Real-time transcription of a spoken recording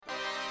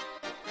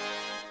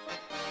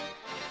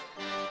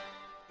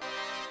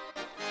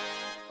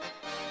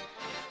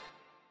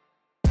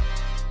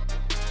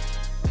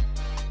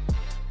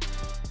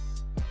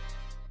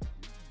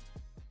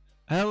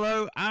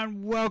Hello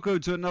and welcome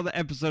to another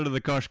episode of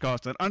the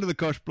Koshcast at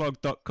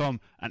underthekoshblog.com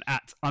and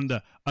at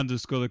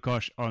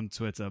 _the_Kosh on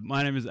Twitter.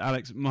 My name is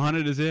Alex.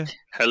 Mohammed is here.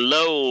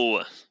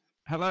 Hello.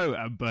 Hello,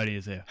 and Bernie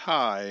is here.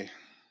 Hi.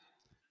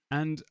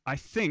 And I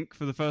think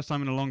for the first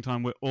time in a long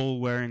time, we're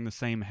all wearing the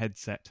same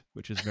headset,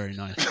 which is very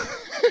nice.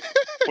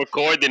 We're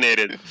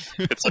coordinated.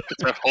 It's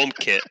a home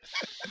kit.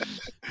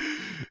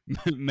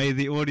 May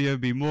the audio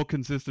be more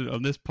consistent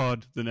on this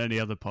pod than any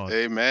other pod.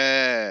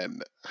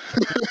 Amen.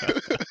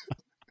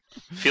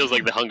 Feels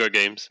like the Hunger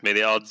Games. May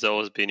the odds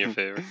always be in your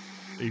favor.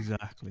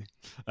 Exactly.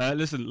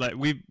 Listen, like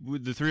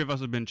the three of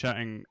us have been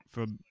chatting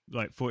for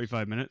like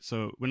 45 minutes,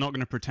 so we're not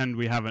going to pretend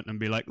we haven't and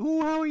be like,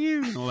 "Oh, how are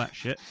you?" and all that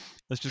shit.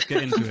 Let's just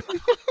get into it.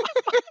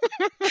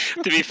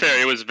 To be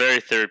fair, it was very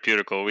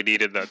therapeutical. We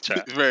needed that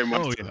chat. Very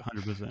much. Oh so. yeah,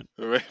 100%.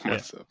 Very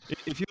much so.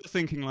 If you're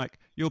thinking like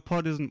your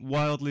pod isn't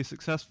wildly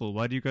successful,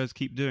 why do you guys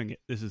keep doing it?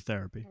 This is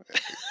therapy.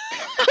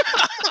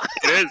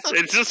 It is.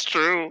 It's just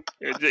true.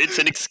 It's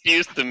an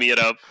excuse to meet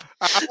up.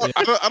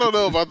 I don't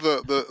know about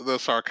the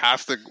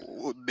sarcastic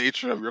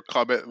nature of your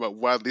comment about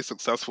wildly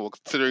successful,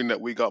 considering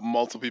that we got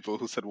multiple people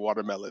who said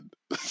watermelon.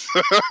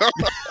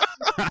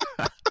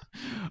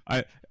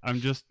 I'm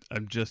just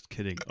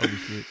kidding.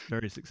 Obviously, it's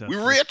very successful.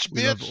 We rich,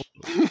 bitch.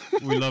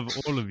 We love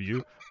all of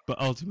you, but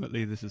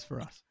ultimately, this is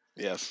for us.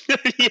 Yes.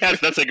 Yes,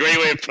 that's a great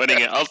way of putting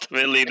it.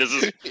 Ultimately, this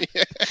is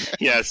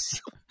yes.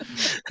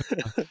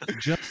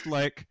 Just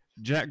like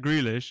Jack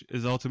Grealish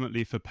is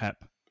ultimately for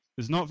Pep.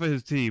 It's not for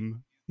his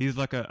team. He's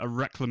like a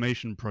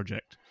reclamation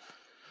project.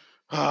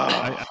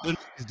 I don't know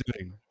what he's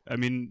doing. I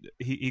mean,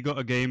 he got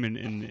a game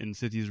in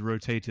City's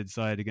rotated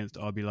side against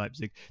RB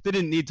Leipzig. They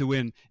didn't need to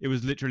win. It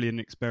was literally an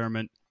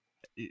experiment.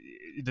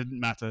 It didn't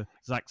matter.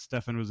 Zach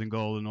Steffen was in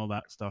goal and all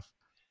that stuff.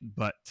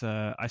 But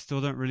I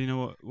still don't really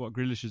know what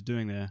Grealish is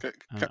doing there.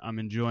 I'm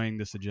enjoying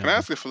this agenda. Can I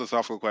ask a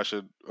philosophical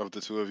question of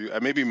the two of you?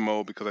 And maybe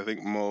Mo, because I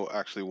think Mo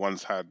actually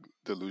once had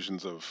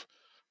delusions of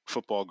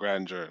football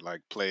grandeur,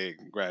 like playing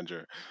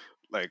grandeur,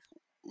 like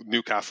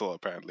Newcastle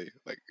apparently,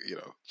 like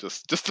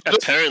just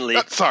Apparently.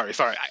 sorry,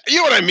 you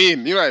know what I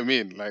mean,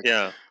 like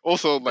Yeah.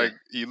 Also, like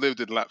he lived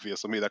in Latvia,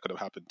 so maybe that could have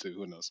happened too.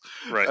 Who knows?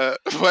 Right.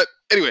 But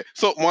anyway,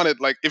 so wanted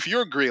like if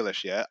you're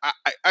Grealish, yeah,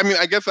 I mean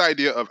I guess the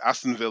idea of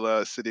Aston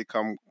Villa, City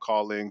come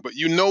calling, but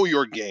you know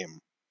your game,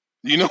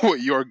 you know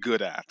what you're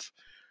good at.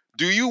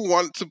 Do you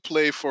want to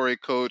play for a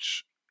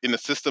coach in a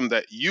system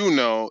that you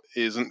know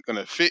isn't going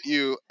to fit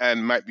you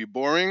and might be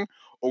boring,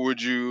 or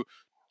would you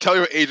tell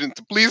your agent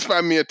to please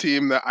find me a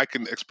team that I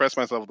can express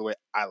myself the way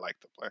I like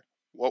to play?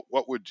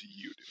 What would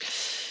you do?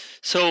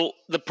 So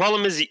the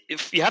problem is,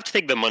 if you have to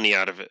take the money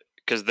out of it,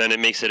 because then it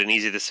makes it an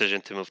easy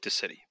decision to move to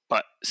City.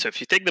 But so if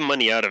you take the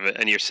money out of it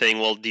and you're saying,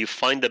 well, do you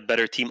find a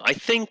better team? I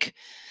think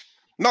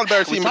not a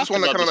better team, just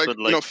one that kind of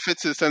like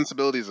fits his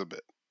sensibilities a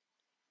bit.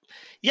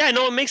 Yeah,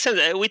 no, it makes sense.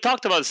 We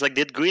talked about this. Like,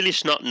 did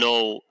Grealish not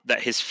know that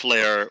his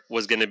flair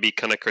was going to be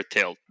kind of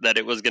curtailed, that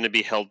it was going to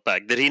be held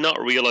back? Did he not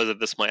realize that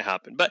this might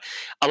happen? But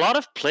a lot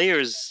of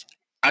players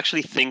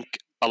actually think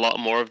a lot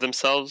more of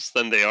themselves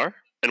than they are,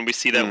 and we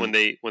see that when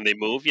they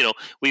move.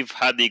 We've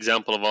had the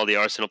example of all the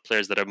Arsenal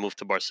players that have moved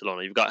to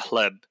Barcelona. You've got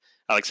Hleb,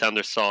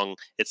 Alexander Song,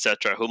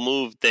 etc., who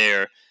moved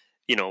there.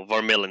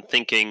 Vermaelen,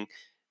 thinking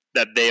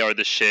that they are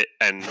the shit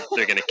and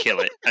they're going to kill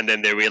it. And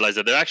then they realize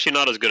that they're actually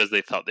not as good as they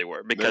thought they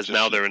were because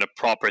now they're in a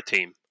proper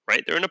team,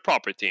 right? They're in a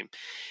proper team.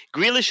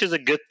 Grealish is a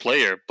good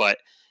player, but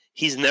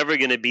he's never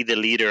going to be the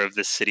leader of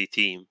this City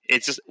team.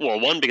 It's just,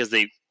 one, because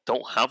they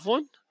don't have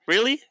one,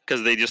 really,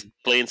 because they just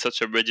play in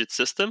such a rigid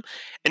system.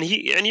 And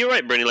you're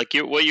right, Bernie, like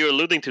what you're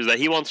alluding to is that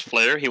he wants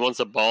flair, he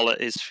wants a ball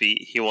at his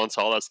feet, he wants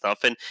all that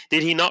stuff. And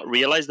did he not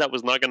realize that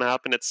was not going to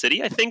happen at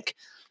City? I think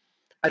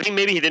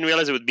maybe he didn't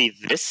realize it would be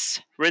this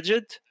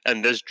rigid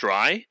and this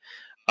dry.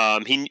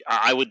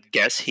 I would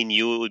guess he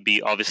knew it would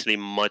be obviously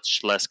much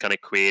less kind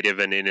of creative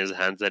and in his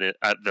hands than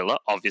at Villa,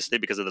 obviously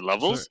because of the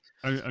levels.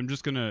 So I'm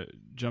just gonna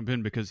jump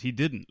in because he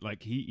didn't.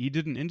 Like he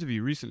did an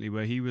interview recently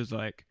where he was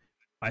like,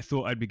 "I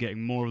thought I'd be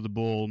getting more of the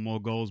ball,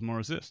 more goals, more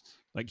assists."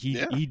 Like he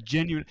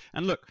genuinely.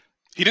 And look,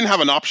 he didn't have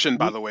an option,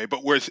 by the way.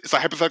 But where it's a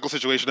hypothetical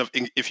situation of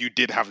if you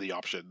did have the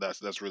option.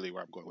 That's really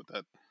where I'm going with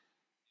that.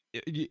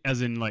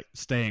 As in, like,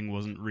 staying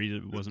wasn't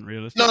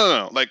realistic?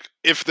 No. Like,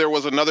 if there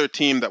was another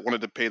team that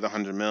wanted to pay the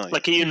 $100 million.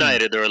 Like a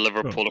United or a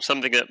Liverpool or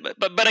something.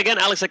 But again,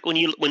 Alex, like when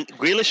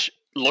Grealish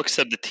looks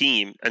at the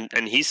team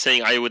and he's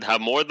saying, I would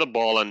have more of the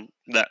ball and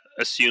that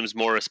assumes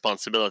more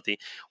responsibility.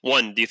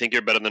 One, do you think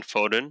you're better than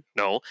Foden?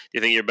 No. Do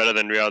you think you're better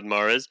than Riyad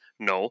Mahrez?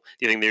 No.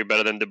 Do you think that you're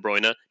better than De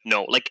Bruyne?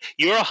 No. Like,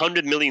 you're a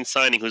 $100 million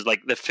signing who's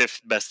like the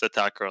fifth best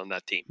attacker on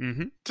that team.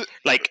 Mm-hmm.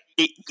 Like,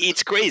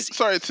 it's crazy.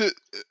 Sorry.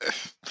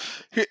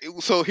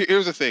 So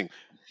here's the thing.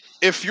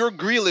 If you're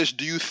Grealish,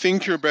 do you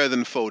think you're better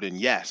than Foden?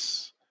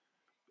 Yes.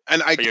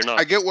 And I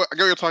get what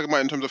you're talking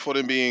about in terms of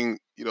Foden being,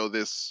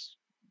 this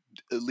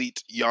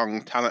elite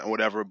young talent or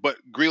whatever, but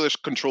Grealish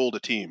controlled a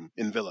team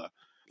in Villa.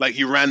 Like,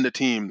 he ran the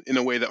team in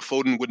a way that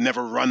Foden would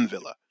never run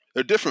Villa.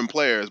 They're different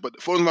players, but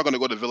Foden's not going to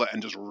go to Villa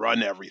and just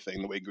run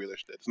everything the way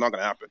Grealish did. It's not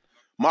going to happen.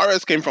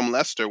 Mahrez came from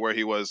Leicester, where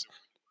he was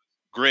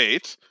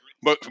great,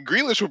 But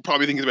Grealish would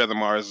probably think he's better than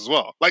Mahrez as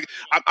well. Like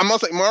I'm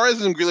not saying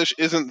Mahrez and Grealish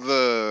isn't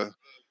the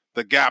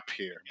gap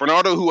here.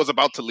 Bernardo, who was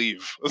about to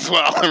leave as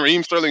well, and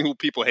Raheem Sterling, who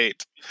people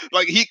hate.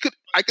 Like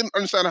I can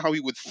understand how he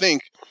would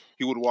think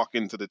he would walk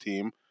into the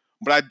team,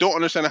 but I don't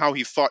understand how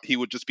he thought he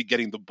would just be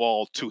getting the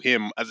ball to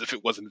him as if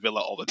it was in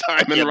Villa all the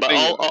time. And Yeah, but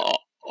running with it.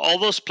 all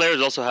those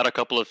players also had a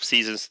couple of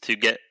seasons to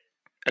get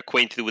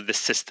acquainted with the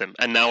system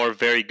and now are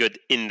very good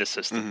in the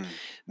system.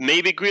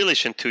 Maybe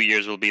Grealish in 2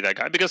 years will be that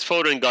guy because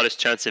Foden got his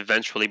chance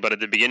eventually, but at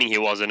the beginning he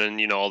wasn't,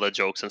 and all the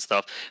jokes and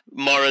stuff.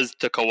 Mahrez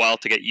took a while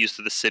to get used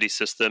to the City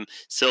system.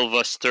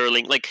 Silva,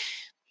 Sterling,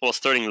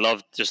 Sterling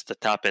loved just the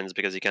tap-ins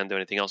because he can't do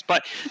anything else.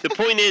 But the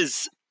point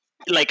is,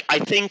 I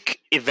think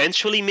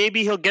eventually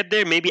maybe he'll get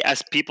there. Maybe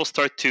as people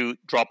start to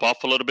drop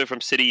off a little bit from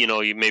City,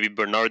 maybe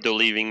Bernardo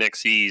leaving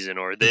next season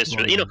or this.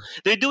 Or,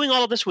 they're doing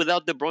all of this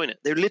without De Bruyne.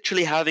 They're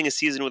literally having a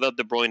season without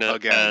De Bruyne,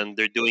 and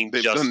they're doing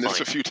They've just done this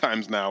fine. a few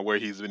times now where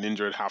he's been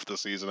injured half the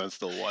season and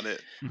still won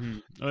it.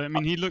 I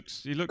mean, he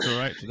looked all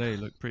right today. He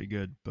looked pretty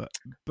good.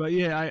 But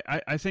yeah,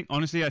 I think,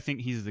 honestly, I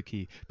think he's the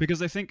key.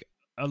 Because I think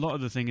a lot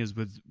of the thing is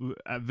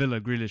at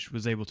Villa, Grealish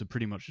was able to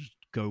pretty much just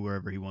go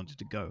wherever he wanted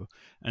to go.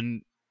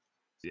 And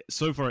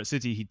so far at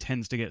City, he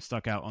tends to get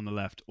stuck out on the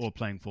left or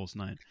playing false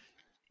nine.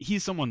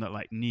 He's someone that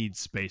needs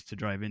space to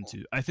drive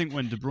into. I think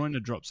when De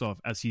Bruyne drops off,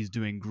 as he's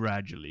doing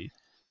gradually,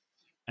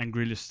 and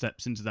Grealish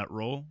steps into that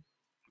role,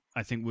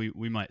 I think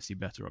we might see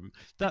better of him.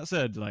 That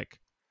said,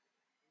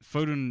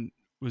 Foden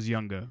was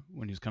younger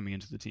when he was coming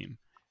into the team.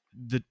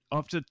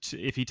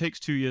 If he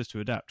takes 2 years to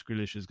adapt,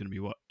 Grealish is going to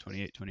be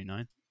 28,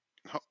 29.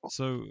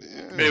 So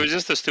it was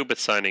just a stupid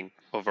signing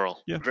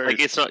overall. Yeah,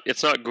 it's not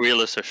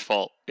Grealish's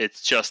fault.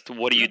 It's just,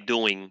 what are you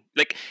doing?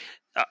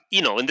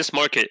 In this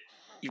market,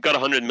 you've got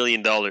 $100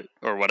 million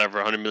or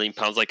whatever, £100 million.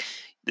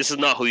 This is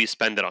not who you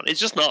spend it on.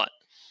 It's just not.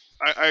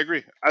 I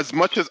agree. As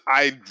much as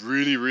I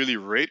really, really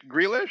rate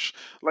Grealish,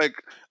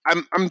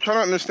 I'm trying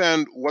to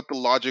understand what the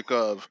logic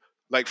of,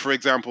 for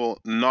example,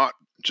 not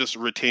just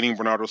retaining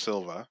Bernardo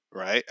Silva,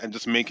 right, and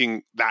just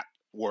making that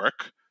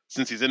work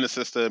since he's in the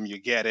system.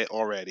 You get it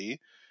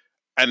already.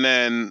 And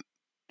then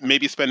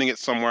maybe spending it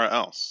somewhere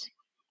else.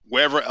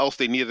 Wherever else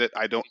they needed it,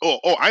 I don't...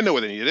 Oh, I know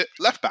where they needed it.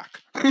 Left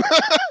back.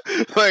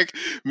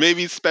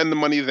 Maybe spend the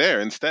money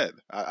there instead.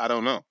 I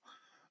don't know.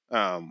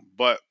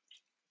 But,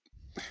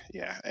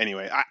 yeah,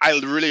 anyway. I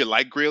really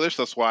like Grealish.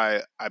 That's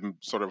why I'm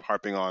sort of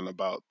harping on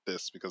about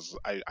this, because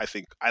I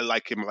think I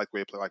like him,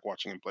 like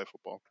watching him play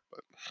football.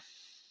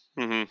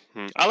 But.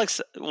 Alex,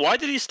 why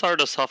did he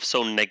start us off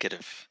so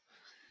negative?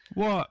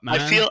 What, man?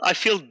 I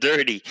feel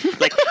dirty.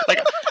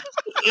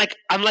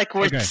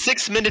 We're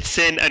 6 minutes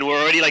in and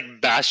we're already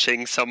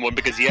bashing someone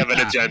because you have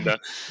an agenda.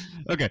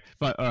 Okay,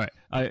 fine, all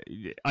right.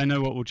 I know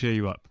what will cheer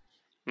you up.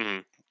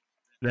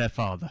 Their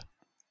father.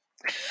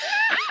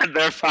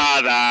 Their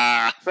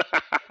father.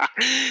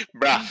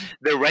 Bruh,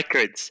 the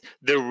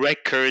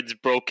records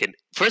broken.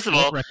 First of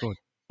all, record?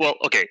 Well,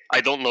 okay,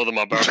 I don't know them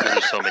all, but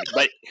there's so many.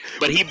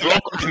 But he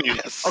broke...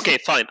 Yes. Okay,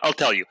 fine, I'll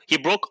tell you. He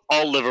broke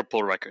all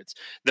Liverpool records.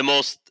 The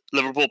most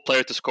Liverpool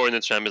player to score in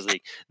the Champions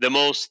League. The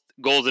most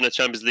goals in a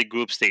Champions League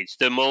group stage.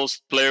 The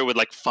most player with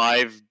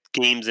 5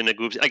 games in a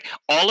group...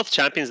 all of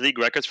Champions League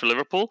records for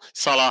Liverpool,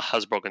 Salah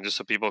has broken, just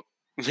so people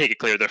make it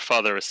clear. Their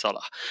father is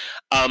Salah.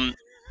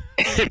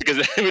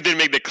 Because we didn't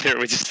make that clear.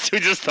 We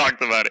just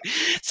talked about it.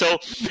 So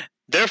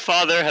their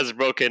father has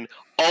broken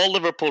all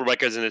Liverpool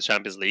records in the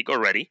Champions League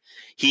already.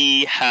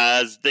 He's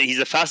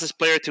the fastest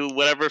player to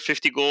whatever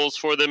 50 goals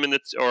for them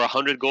or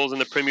 100 goals in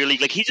the Premier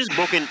League. He's just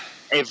broken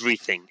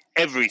everything.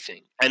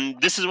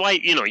 And this is why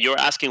you're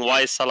asking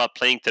why is Salah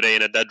playing today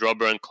in a dead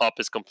rubber and Klopp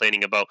is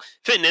complaining about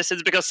fitness.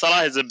 It's because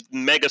Salah is a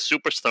mega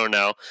superstar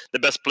now, the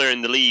best player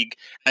in the league,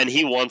 and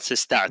he wants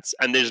his stats.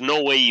 And there's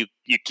no way you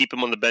keep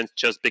him on the bench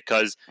just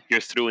because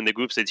you're through in the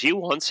group stage. He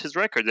wants his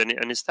record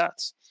and his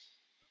stats.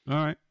 All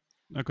right.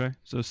 Okay,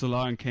 so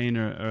Salah and Kane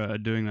are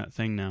doing that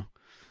thing now.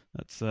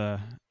 That's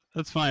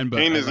fine, but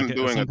Kane isn't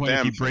doing at some a point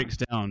damn if he breaks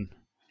down.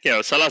 Yeah,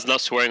 Salah's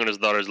not swearing on his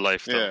daughter's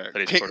life. Though,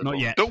 Yeah, not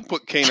yet. Don't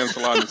put Kane and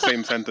Salah in the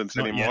same sentence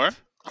Not anymore. yet.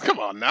 Come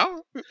on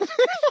now.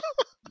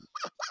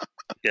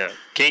 Yeah,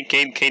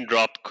 Kane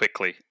dropped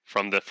quickly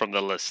from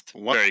the list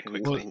very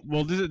quickly.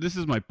 Well, this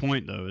is my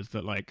point though, is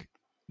that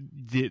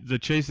the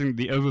chasing,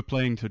 the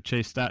overplaying to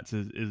chase stats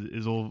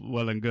is all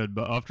well and good,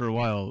 but after a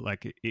while,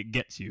 it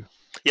gets you.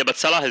 Yeah, but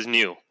Salah is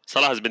new.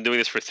 Salah has been doing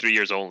this for 3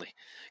 years only.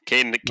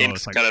 Kane's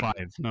it's kind of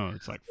 5. No,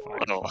 it's 5.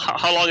 Oh,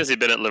 how long has he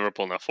been at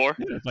Liverpool now? 4?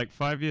 Yeah, it's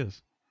 5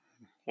 years.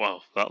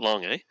 Wow, that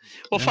long, eh?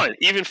 Well, Yeah. fine.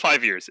 Even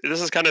 5 years.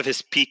 This is kind of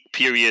his peak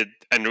period,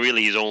 and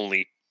really his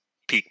only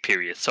peak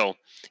period. So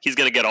he's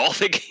going to get all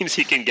the games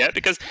he can get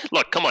because,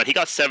 look, come on, he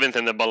got 7th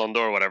in the Ballon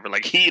d'Or or whatever.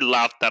 He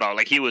laughed that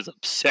out. He was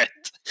upset.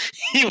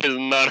 He was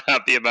not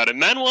happy about it.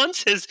 Man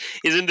wants his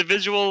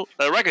individual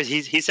records.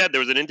 He said there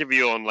was an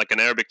interview on an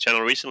Arabic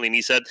channel recently, and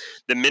he said,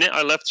 the minute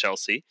I left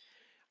Chelsea,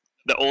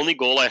 the only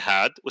goal I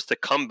had was to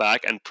come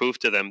back and prove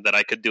to them that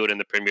I could do it in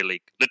the Premier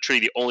League. Literally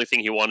the only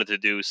thing he wanted to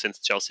do since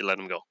Chelsea let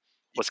him go.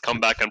 was come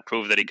back and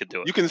prove that he could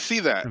do it. You can see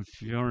that. And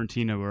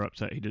Fiorentina were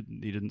upset he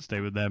didn't stay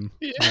with them.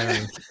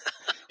 Yeah.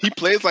 He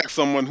plays like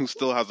someone who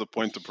still has a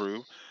point to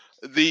prove.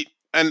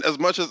 And as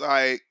much as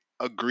I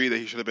agree that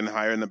he should have been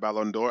higher in the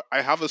Ballon d'Or,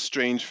 I have a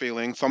strange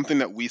feeling, something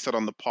that we said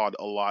on the pod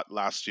a lot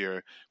last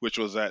year, which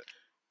was that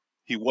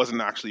he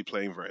wasn't actually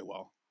playing very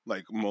well.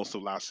 Like most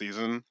of last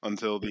season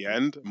until the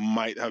end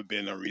might have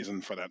been a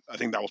reason for that. I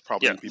think that was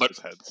probably in people's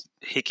heads.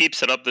 He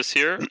keeps it up this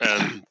year,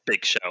 and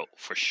big shout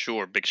for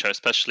sure, big shout,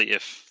 especially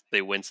if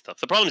they win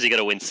stuff. The problem is you got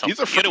to win something. He's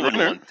a front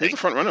runner. He's a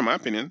front runner, in my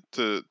opinion,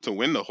 to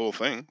win the whole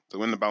thing, to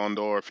win the Ballon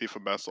d'Or,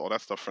 FIFA Best, all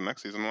that stuff for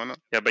next season. Why not?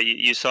 Yeah, but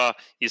you saw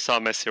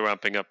Messi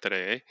ramping up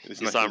today. Eh?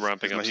 He's not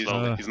ramping up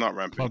slowly. He's not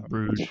ramping up.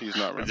 He's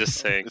not ramping. I'm just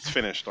saying. It's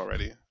finished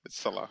already. It's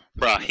Salah.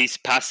 Bruh, he's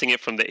passing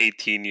it from the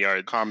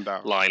 18-yard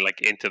line,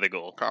 like into the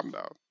goal. Calm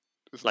down.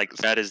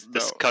 That is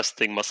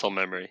disgusting muscle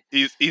memory.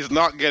 He's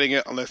not getting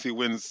it unless he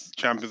wins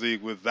Champions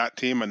League with that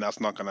team, and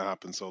that's not going to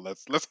happen. So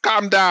let's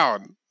calm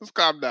down. Let's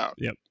calm down.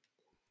 Yep.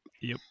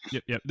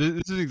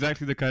 This is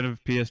exactly the kind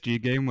of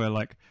PSG game where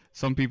like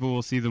some people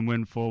will see them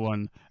win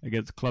 4-1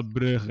 against Club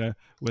Brugge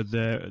with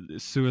their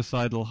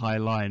suicidal high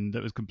line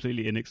that was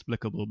completely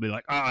inexplicable. Be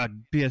like,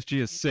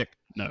 PSG is sick.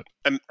 No.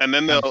 And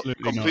then they'll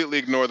completely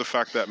ignore the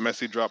fact that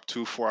Messi dropped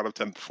 2 4 out of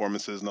 10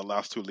 performances in the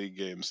last 2 league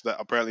games that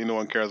apparently no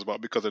one cares about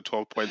because they're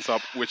 12 points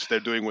up, which they're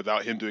doing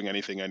without him doing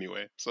anything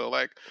anyway. So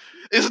like,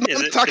 it's not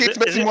attacking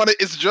Messi money.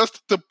 It's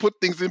just to put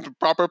things in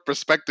proper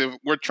perspective.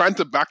 We're trying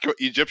to back your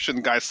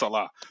Egyptian guy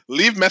Salah.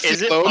 Leave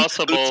Messi alone.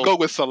 Let's go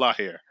with Salah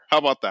here. How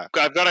about that?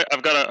 I've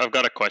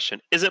got a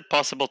question. Is it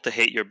possible to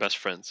hate your best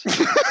friends?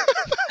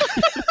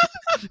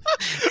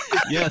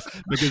 Yes,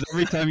 because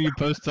every time you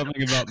post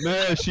something about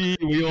Messi,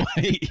 we all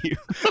hate you.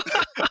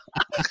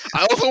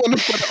 I also want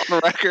to put on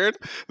record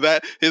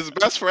that his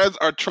best friends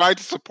are trying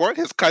to support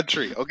his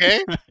country,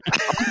 okay?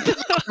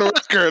 On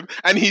record,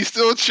 and he's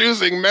still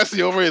choosing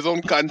Messi over his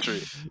own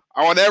country.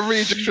 I want every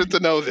Egyptian to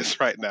know this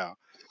right now.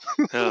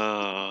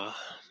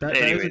 That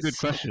is a good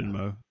question,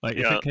 Mo. Like,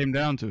 if it came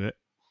down to it,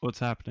 what's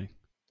happening?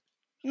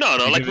 No,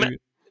 like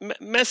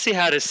Messi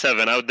had his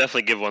 7. I would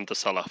definitely give one to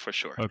Salah for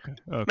sure. Okay.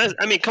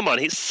 I mean, come on,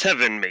 he's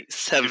 7, mate.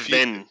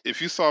 7.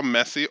 If you saw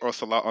Messi or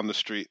Salah on the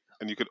street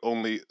and you could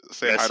only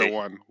say hi to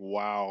one,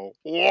 wow.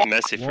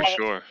 Messi for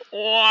sure.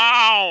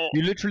 Wow.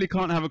 You literally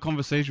can't have a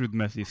conversation with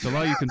Messi.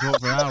 Salah, you can talk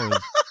for hours.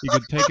 You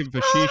could take him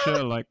for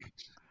shisha, like.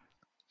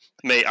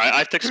 Mate,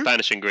 I took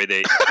Spanish in grade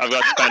 8. I've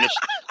got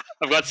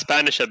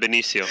Spanish at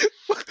Benicio.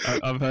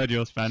 I've heard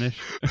your Spanish.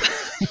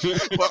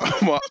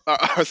 The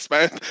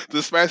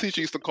Spanish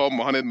teacher used to call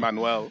Mohamed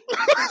Manuel.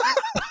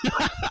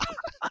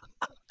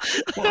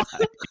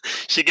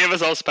 She gave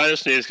us all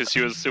Spanish names because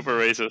she was super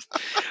racist.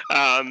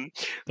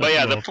 But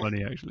yeah,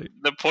 funny actually.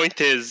 The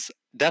point is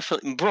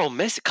definitely, bro,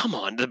 Messi. Come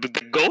on, the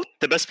GOAT,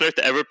 the best player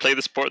to ever play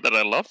the sport that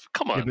I love.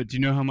 Come on. Yeah, but do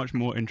you know how much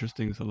more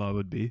interesting Salah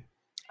would be?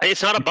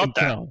 It's not about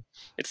that.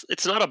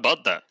 It's not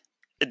about that.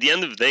 At the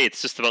end of the day,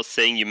 it's just about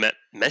saying you met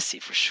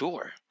Messi for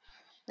sure.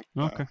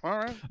 Okay. All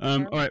right.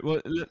 All right. Well,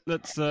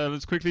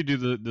 let's quickly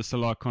do the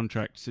Salah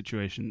contract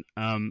situation.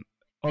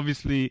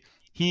 Obviously,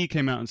 he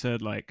came out and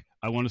said like,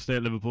 I want to stay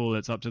at Liverpool.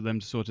 It's up to them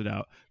to sort it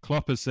out.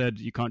 Klopp has said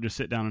you can't just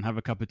sit down and have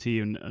a cup of tea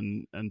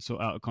and sort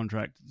out a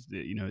contract.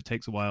 You know, it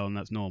takes a while and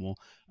that's normal.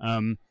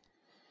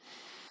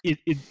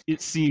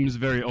 It seems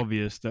very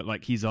obvious that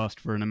like he's asked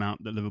for an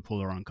amount that Liverpool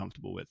are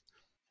uncomfortable with.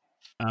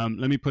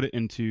 Let me put it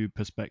into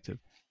perspective.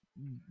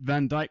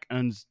 Van Dijk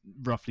earns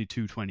roughly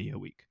 $220 a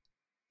week.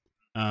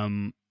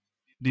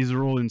 These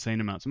are all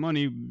insane amounts of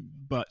money,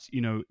 but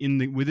you know,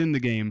 within the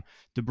game,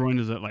 De Bruyne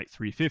is at like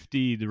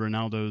 350. The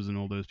Ronaldos and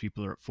all those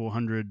people are at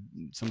 400.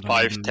 Sometimes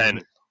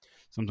 510.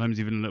 Sometimes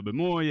even a little bit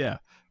more. Yeah.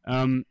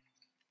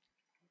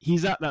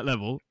 He's at that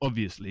level,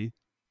 obviously.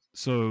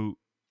 So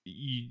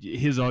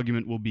his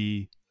argument will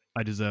be,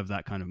 I deserve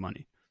that kind of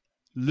money.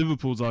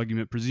 Liverpool's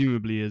argument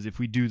presumably is, if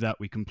we do that,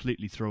 we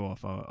completely throw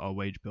off our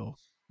wage bill.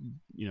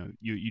 You know,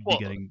 you'd be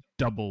getting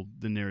double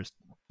the nearest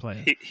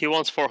player. He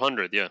wants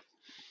 400, yeah.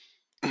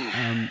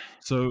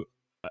 So,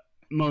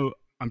 Mo,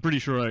 I'm pretty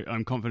sure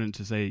I'm confident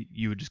to say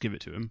you would just give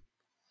it to him.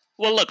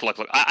 Well, look.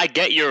 I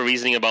get your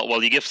reasoning about,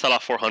 well, you give Salah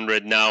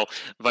 400, now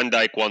Van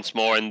Dijk wants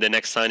more, and the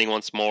next signing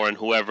wants more, and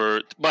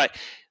whoever. But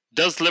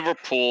does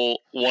Liverpool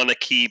want to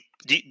keep?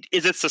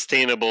 Is it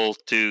sustainable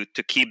to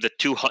keep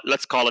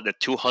let's call it the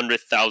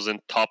 200,000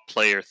 top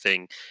player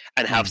thing,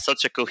 and have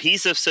such a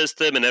cohesive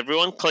system and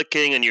everyone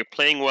clicking and you're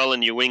playing well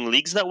and you win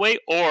leagues that way?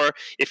 Or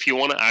if you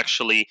want to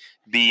actually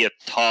be a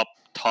top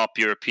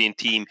European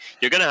team,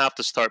 you're going to have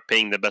to start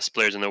paying the best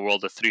players in the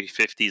world the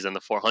 350s and the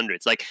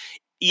 400s. Like,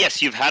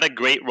 yes, you've had a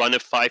great run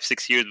of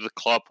 5-6 years with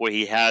Klopp where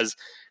he has,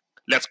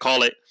 let's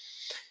call it,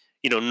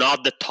 you know,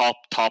 not the top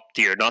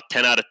tier, not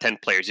 10 out of 10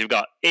 players. You've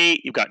got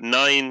 8, you've got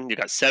 9, you've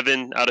got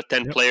 7 out of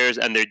 10 players,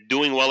 and they're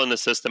doing well in the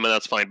system, and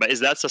that's fine. But is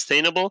that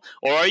sustainable?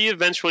 Or are you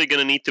eventually going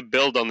to need to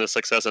build on this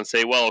success and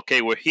say, well,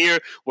 okay, we're here,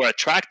 we're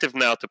attractive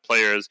now to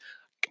players.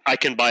 I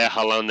can buy a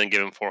Haaland and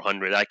give him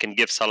 400. I can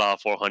give Salah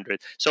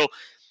 400. So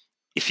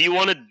if you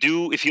want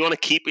to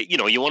keep it,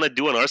 you want to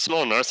do an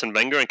Arsenal and Arsene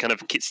Wenger and kind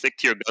of stick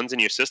to your guns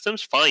and your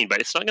systems, fine, but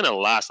it's not going to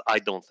last, I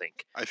don't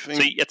think.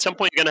 So at some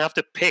point, you're going to have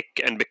to pick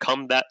and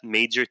become that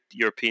major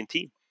European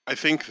team. I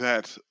think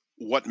that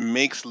what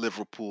makes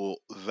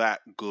Liverpool that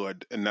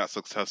good and that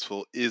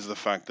successful is the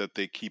fact that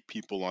they keep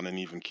people on an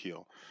even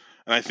keel.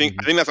 And I think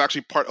that's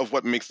actually part of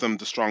what makes them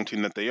the strong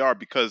team that they are,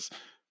 because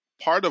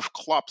part of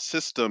Klopp's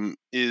system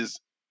is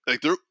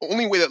like the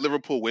only way that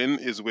Liverpool win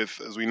is with,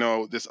 as we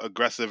know, this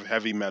aggressive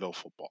heavy metal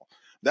football.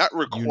 That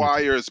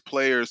requires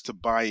players to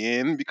buy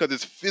in because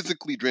it's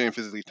physically draining,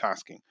 physically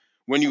tasking.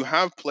 When you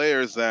have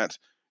players that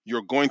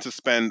you're going to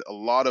spend a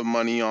lot of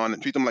money on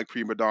and treat them like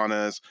prima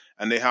donnas,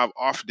 and they have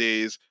off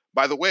days.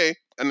 By the way,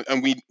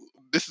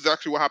 this is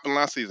actually what happened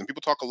last season.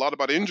 People talk a lot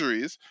about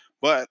injuries,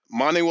 but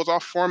Mane was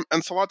off form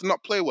and Salah did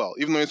not play well.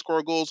 Even though he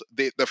scored goals,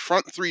 the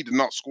front three did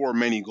not score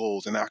many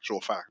goals in actual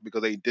fact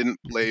because they didn't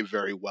play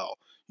very well.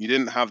 You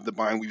didn't have the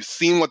buy-in. We've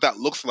seen what that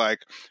looks like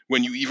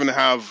when you even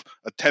have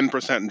a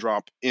 10%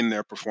 drop in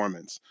their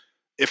performance.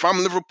 If I'm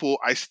Liverpool,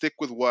 I stick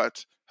with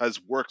what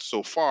has worked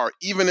so far,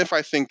 even if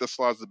I think that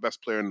Salah is the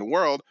best player in the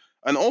world.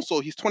 And also,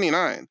 he's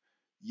 29.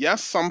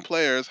 Yes, some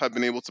players have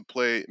been able to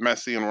play,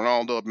 Messi and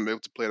Ronaldo have been able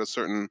to play at a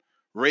certain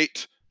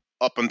rate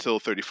up until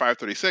 35,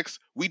 36.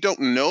 We don't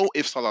know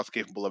if Salah's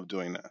capable of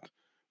doing that.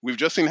 We've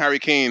just seen Harry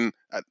Kane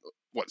at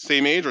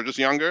same age or just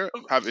younger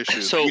have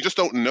issues. So we just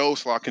don't know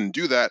Salah can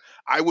do that.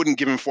 I wouldn't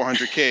give him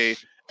 400K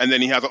and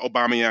then he has an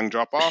Aubameyang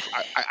drop off.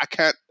 I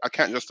can't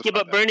justify. Yeah,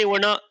 but that. Bernie, we're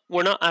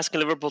not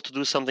asking Liverpool to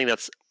do something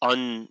that's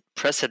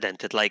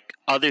unprecedented. Like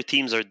other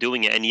teams are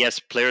doing it, and yes,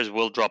 players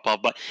will drop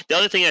off. But the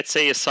other thing I'd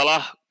say is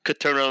Salah could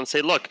turn around and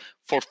say, "Look,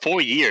 for 4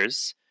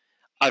 years,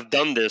 I've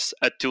done this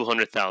at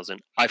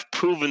 200,000. I've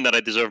proven that I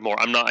deserve more.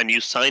 I'm not a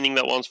new signing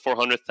that wants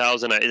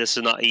 400,000. This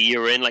is not a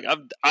year in. Like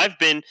I've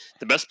been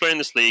the best player in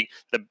this league,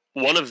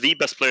 one of the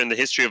best player in the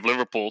history of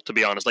Liverpool. To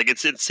be honest, like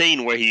it's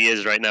insane where he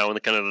is right now in the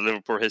kind of the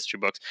Liverpool history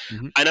books.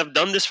 And I've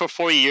done this for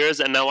 4 years,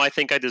 and now I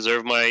think I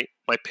deserve my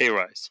pay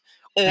rise.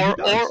 Or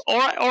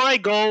I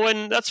go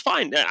and that's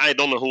fine. I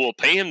don't know who will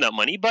pay him that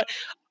money, but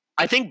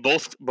I think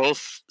both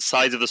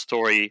sides of the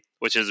story,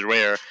 which is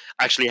rare,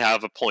 actually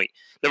have a point.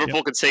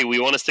 Liverpool could say, we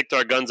want to stick to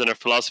our guns and our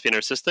philosophy and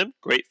our system.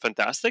 Great,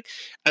 fantastic.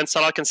 And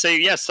Salah can say,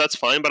 yes, that's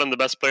fine, but I'm the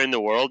best player in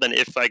the world, and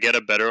if I get a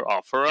better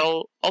offer,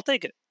 I'll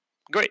take it.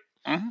 Great.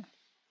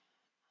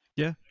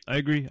 Yeah, I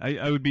agree.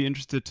 I would be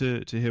interested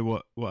to hear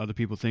what other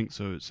people think.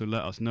 So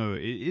let us know.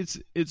 It's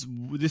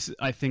this,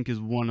 I think, is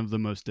one of the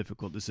most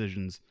difficult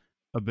decisions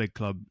a big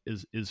club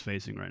is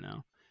facing right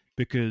now,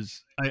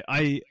 because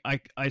I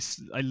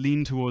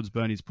lean towards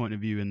Bernie's point of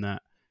view in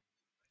that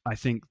I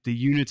think the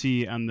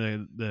unity and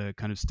the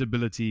kind of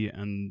stability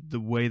and the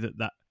way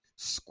that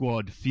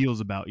squad feels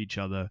about each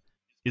other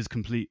is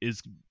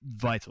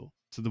vital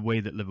to the way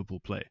that Liverpool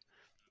play,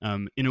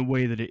 in a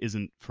way that it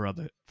isn't for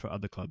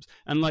other clubs.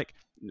 And like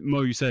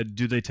Mo, you said,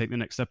 do they take the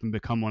next step and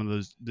become one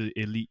of the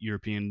elite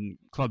European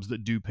clubs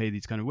that do pay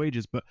these kind of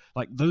wages? But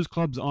like those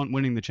clubs aren't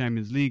winning the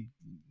Champions League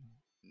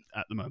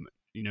at the moment.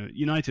 You know,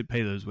 United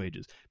pay those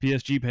wages.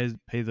 PSG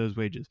pay those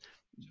wages.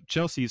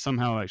 Chelsea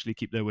somehow actually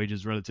keep their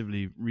wages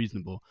relatively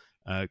reasonable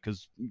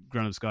because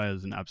Granovskaya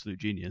is an absolute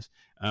genius.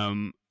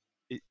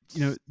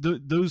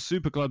 Those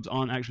super clubs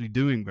aren't actually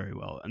doing very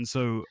well, and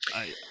so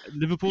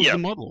Liverpool's the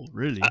model,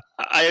 really.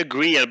 I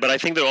agree, but I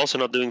think they're also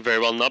not doing very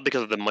well, not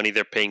because of the money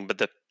they're paying, but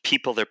the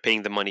people they're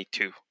paying the money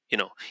to. You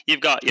know,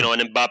 you've got an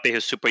Mbappe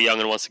who's super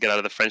young and wants to get out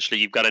of the French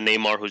league. You've got a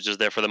Neymar who's just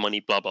there for the money,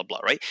 blah blah blah,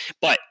 right?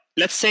 But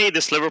let's say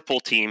this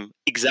Liverpool team,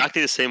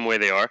 exactly the same way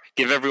they are,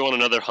 give everyone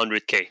another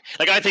 100K.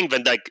 Like, I think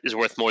Van Dijk is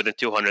worth more than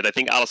 200. I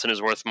think Alisson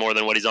is worth more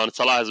than what he's on.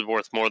 Salah is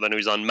worth more than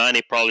he's on.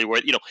 Mane probably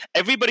worth,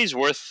 everybody's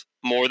worth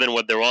more than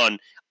what they're on.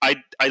 I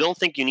don't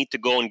think you need to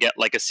go and get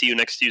like a see you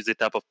next Tuesday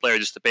type of player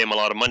just to pay him a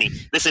lot of money.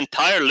 This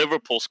entire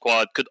Liverpool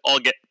squad could all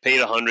get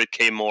paid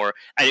 100K more,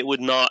 and it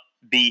would not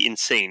be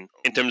insane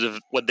in terms of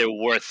what they're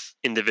worth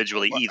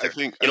individually either.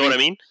 You know what I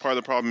mean? Part of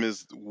the problem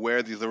is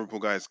where these Liverpool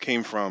guys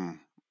came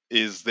from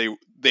is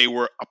they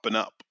were up and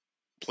up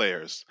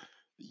players.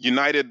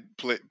 United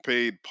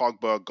paid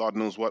Pogba God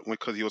knows what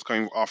because he was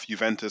coming off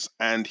Juventus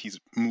and he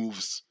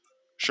moves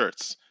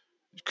shirts.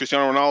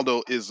 Cristiano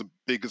Ronaldo is the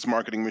biggest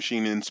marketing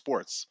machine in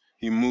sports.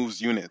 He moves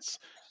units.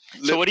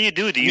 So what do you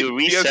do? Do you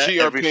reset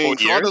every 4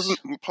 years?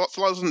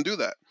 Salah doesn't do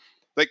that.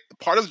 Like,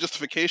 part of the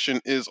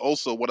justification is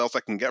also what else I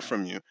can get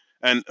from you.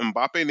 And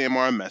Mbappe,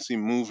 Neymar, and Messi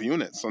move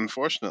units,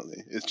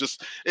 unfortunately.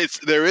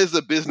 There is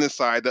a business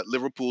side that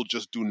Liverpool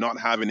just do not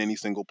have in any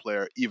single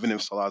player, even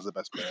if Salah is the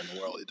best player in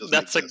the world. It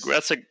doesn't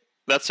exist.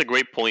 That's a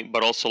great point,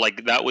 but also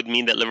like that would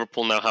mean that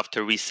Liverpool now have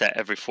to reset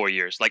every 4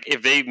 years. Like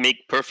if they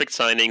make perfect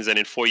signings and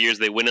in 4 years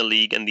they win a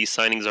league and these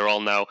signings are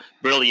all now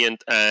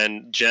brilliant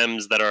and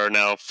gems that are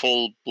now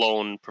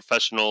full-blown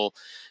professional,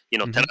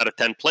 10 out of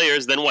 10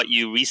 players, then what?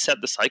 You reset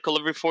the cycle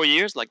every 4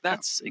 years? Like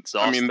that's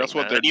exhausting. I mean, that's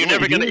what they're doing.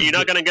 You're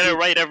not gonna get it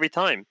right every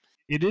time.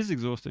 It is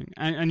exhausting,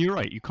 and you're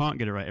right. You can't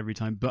get it right every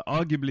time, but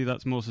arguably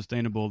that's more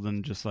sustainable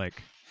than just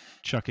like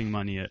chucking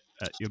money at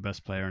your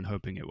best player and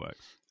hoping it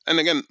works. And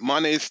again,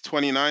 Mane's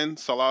 29,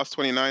 Salah's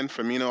 29,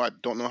 Firmino, I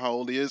don't know how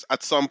old he is.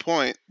 At some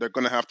point, they're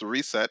going to have to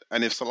reset.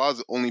 And if Salah's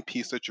the only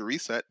piece that you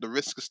reset, the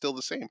risk is still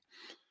the same.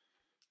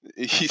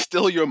 He's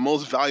still your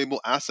most valuable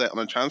asset on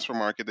the transfer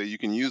market that you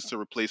can use to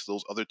replace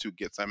those other two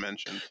gits I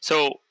mentioned.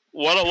 So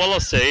what I'll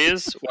say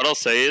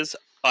is,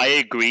 I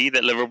agree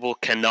that Liverpool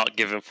cannot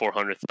give him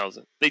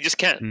 400,000. They just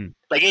can't.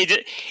 Like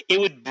it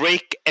would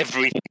break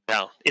everything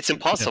down. It's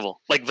impossible.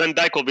 Yeah. Like Van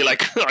Dijk will be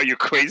like, "Are you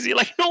crazy?"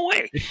 Like no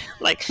way.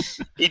 Like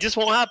it just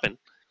won't happen.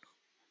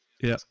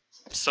 Yeah.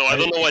 So I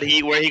don't know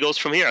where he goes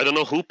from here. I don't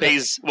know who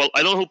pays. Well,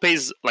 I don't know who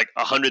pays like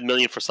 100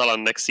 million for Salah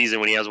next season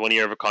when he has 1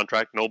 year of a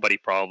contract. Nobody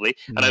probably,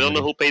 and I don't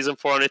know who pays him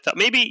 400,000.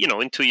 Maybe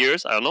in 2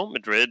 years. I don't know,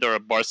 Madrid or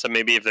Barca.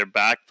 Maybe if they're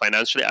back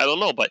financially, I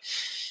don't know. But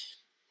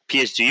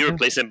PSG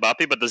replace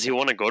Mbappe, but does he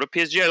want to go to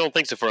PSG? I don't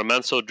think so. For a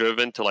man so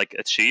driven to like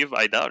achieve,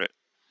 I doubt it.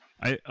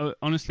 I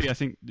honestly, I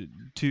think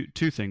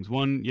two things.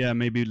 One, yeah,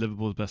 maybe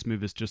Liverpool's best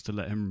move is just to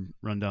let him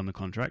run down the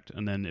contract,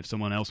 and then if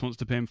someone else wants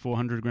to pay him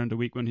 400 grand a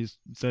week when he's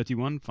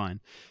 31,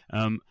 fine.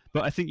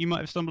 But I think you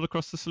might have stumbled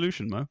across the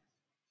solution, Mo.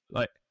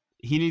 Like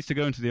he needs to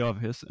go into the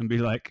office and be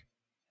like,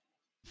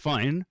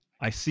 "Fine,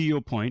 I see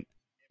your point.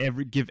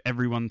 Give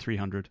everyone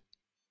 300."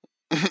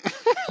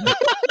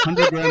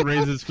 100 grand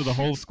raises for the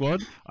whole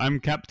squad. I'm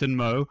Captain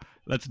Mo.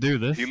 Let's do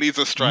this. He leads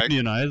a strike.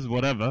 Unionize,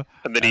 whatever.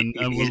 And then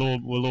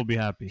we'll all be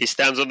happy. He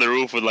stands on the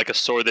roof with like a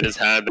sword in his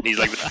hand, and he's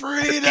like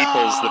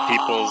the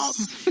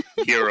people's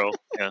hero.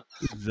 Yeah,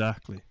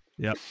 exactly.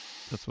 Yeah,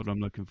 that's what I'm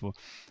looking for.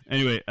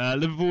 Anyway,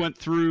 Liverpool went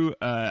through.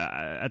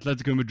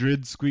 Atletico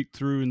Madrid squeaked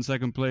through in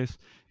second place.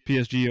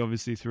 PSG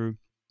obviously through.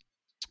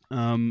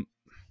 I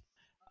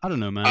don't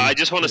know, man. I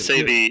just want to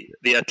say the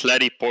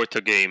Atleti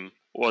Porto game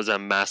was a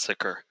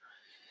massacre.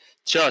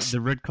 Just the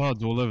red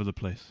cards all over the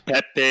place.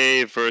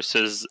 Pepe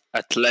versus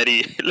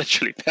Atleti,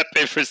 literally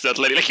Pepe versus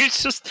Atleti. Like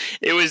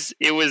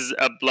it was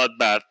a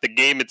bloodbath. The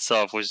game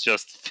itself was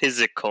just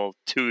physical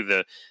to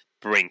the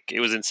brink. It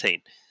was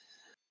insane.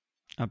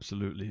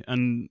 Absolutely,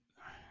 and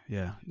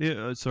yeah.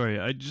 Sorry,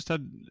 I just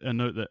had a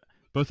note that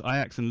both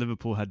Ajax and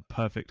Liverpool had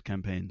perfect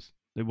campaigns.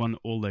 They won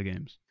all their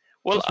games.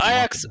 Well,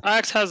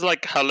 Ajax has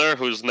like Haller,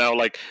 who's now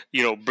like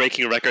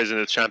breaking records in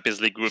the Champions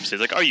League group stage.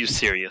 Like, are you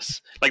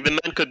serious? Like the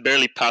man could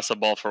barely pass a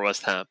ball for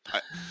West Ham.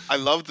 I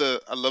love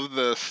the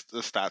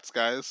stats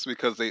guys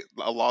because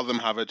a lot of them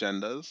have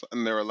agendas,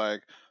 and they were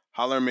like,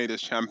 Haller made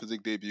his Champions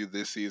League debut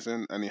this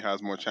season, and he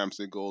has more Champions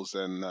League goals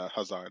than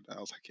Hazard. I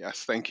was like, yes,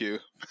 thank you.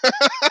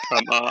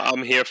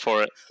 I'm here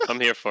for it. I'm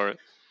here for it.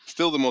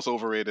 Still the most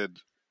overrated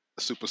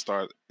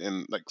superstar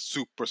in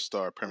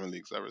superstar Premier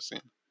League's ever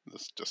seen.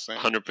 Just saying.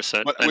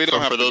 100%. But we don't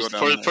have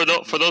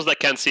for those that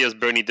can't see us,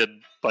 Bernie did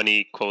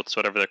bunny quotes,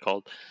 whatever they're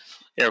called,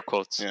 air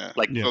quotes. Yeah.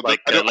 Like Joey.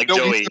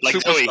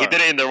 He did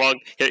it in the wrong.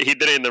 He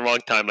did it in the wrong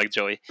time, like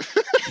Joey.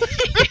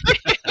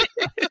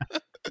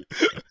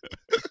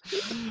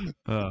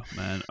 Oh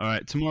man! All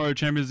right, tomorrow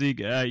Champions League.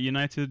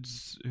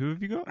 United's. Who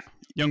have you got?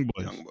 Young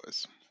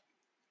Boys.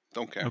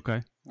 Don't care.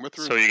 Okay. We're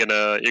through. So you're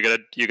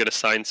gonna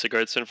sign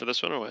Sigurdsson for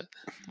this one or what?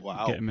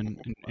 Wow. Get him in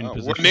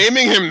position. We're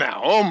naming him now.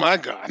 Oh my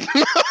god.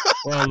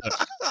 Well, look,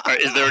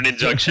 is there an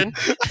injunction?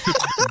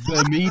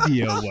 The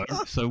media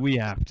works, so we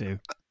have to.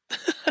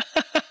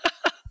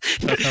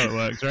 That's how it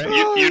works, right?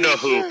 You know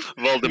who,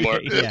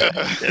 Voldemort.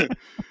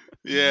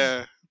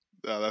 Yeah.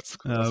 Oh, that's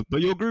cool.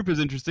 But your group is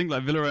interesting.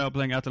 Like Villarreal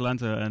playing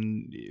Atalanta,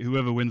 and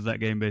whoever wins that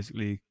game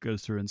basically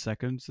goes through in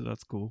second. So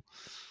that's cool.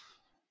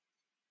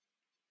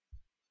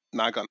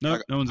 No, I got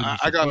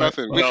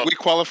nothing. We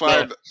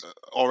qualified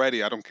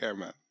already. I don't care,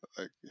 man.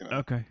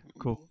 Okay,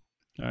 cool.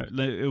 All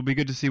right, it'll be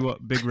good to see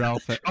what Big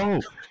Ralph. Oh,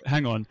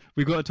 hang on,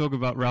 we've got to talk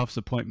about Ralph's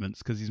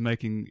appointments because he's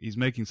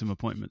making some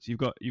appointments. You've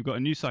got a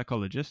new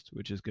psychologist,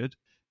 which is good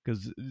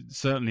because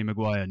certainly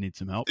Maguire needs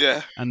some help.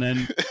 Yeah. And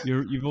then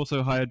you've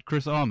also hired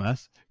Chris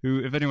Armas,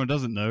 who, if anyone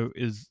doesn't know,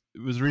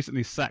 was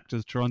recently sacked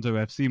as Toronto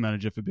FC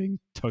manager for being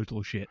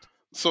total shit.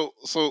 So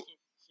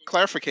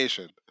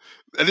clarification,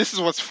 and this is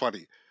what's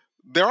funny.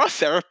 There are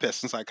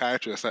therapists and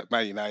psychiatrists at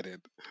Man United.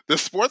 The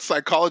sports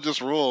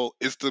psychologist's role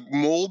is to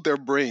mold their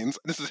brains.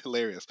 This is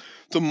hilarious.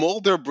 To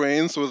mold their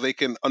brains so they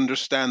can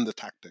understand the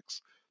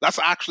tactics. That's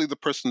actually the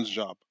person's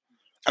job.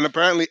 And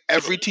apparently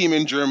every team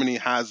in Germany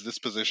has this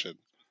position.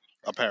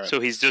 Apparently. So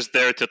he's just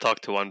there to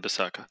talk to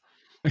Wan-Bissaka.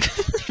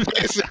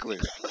 Basically.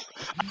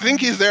 I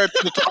think he's there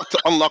to talk to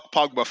unlock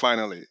Pogba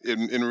finally,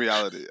 in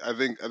reality. I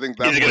think that's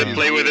he's going to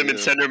play with him in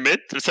center mid?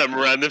 Some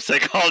random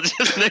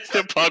psychologist next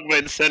to Pogba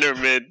in center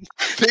mid.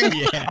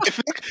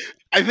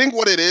 I think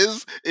what it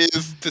is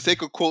to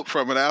take a quote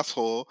from an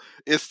asshole,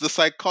 it's the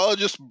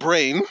psychologist's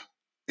brain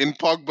in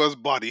Pogba's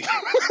body.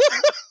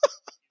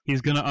 He's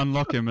going to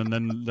unlock him and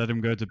then let him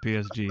go to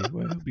PSG,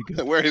 where he'll be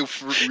good. Where he'll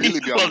really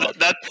be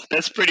unlocked.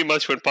 That's pretty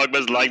much when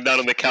Pogba's lying down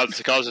on the couch. The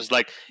psychologist is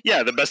like,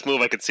 yeah, the best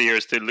move I could see here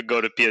is to go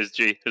to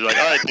PSG. He's like,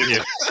 all right, do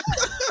you.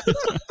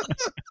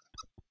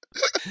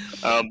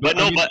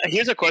 But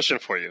here's a question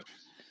for you.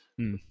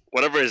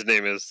 Whatever his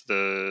name is,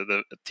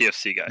 the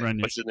TFC guy.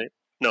 Ranić. What's his name?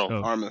 No.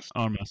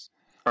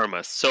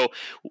 Armas. So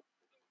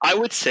I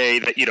would say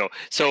that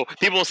so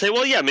people will say,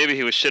 well, yeah, maybe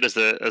he was shit as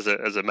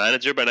a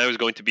manager, but I was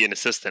going to be an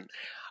assistant.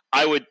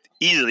 I would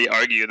easily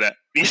argue that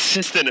the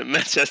assistant at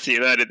Manchester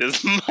United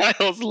is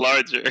miles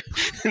larger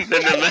than the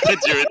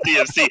manager at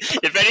TFC.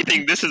 If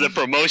anything, this is a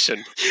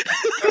promotion.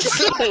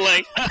 So,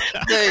 like,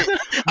 Hey,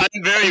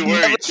 I'm very I've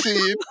never worried.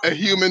 seen a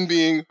human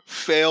being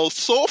fail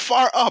so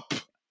far up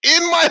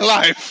in my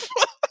life.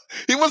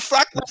 He was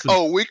sacked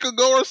a week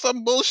ago or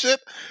some bullshit.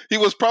 He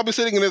was probably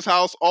sitting in his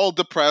house all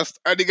depressed,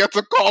 and he gets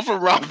a call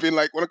from Rob being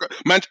like,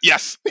 man,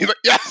 yes. He's like,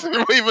 yes. He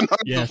even hung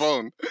the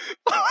phone.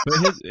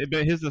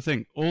 But here's the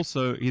thing.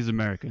 Also, he's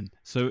American,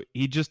 so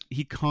he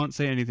can't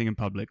say anything in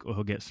public or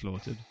he'll get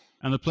slaughtered.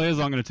 And the players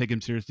aren't going to take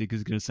him seriously because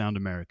he's going to sound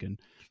American.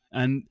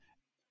 And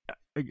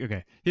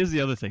okay, here's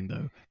the other thing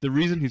though. The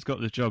reason he's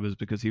got this job is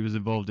because he was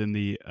involved in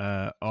the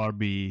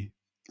RB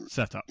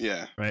setup.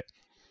 Yeah. Right.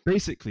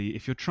 Basically,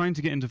 if you're trying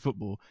to get into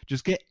football,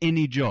 just get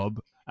any job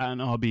at an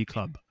RB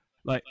club.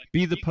 Like,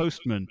 be the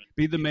postman,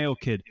 be the mail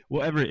kid,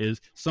 whatever it is.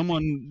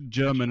 Someone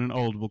German and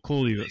old will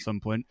call you at some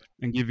point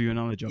and give you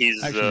another job.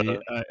 Actually,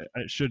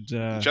 it should.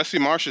 Jesse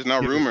Marsh is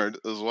now rumored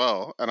as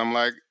well, and I'm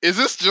like, is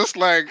this just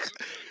like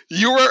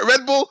you were at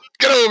Red Bull?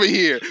 Get over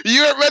here.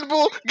 You're at Red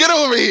Bull? Get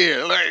over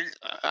here. Like,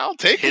 I'll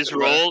take his it.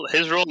 role.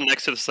 His role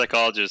next to the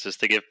psychologist is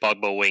to give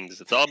Pogba wings.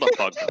 It's all about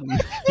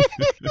Pogba.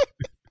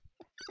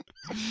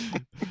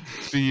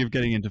 Speaking of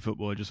getting into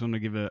football, I just want to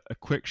give a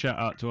quick shout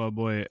out to our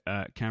boy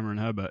Cameron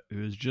Herbert,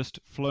 who has just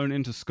flown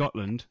into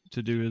Scotland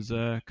to do his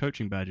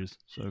coaching badges.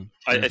 So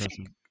I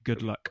think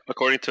good luck.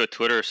 According to a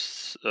Twitter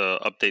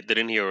update,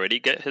 didn't he already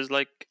get his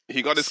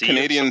He got his C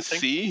Canadian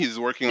C. He's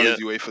working on his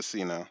UEFA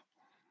C now.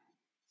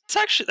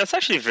 That's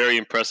actually very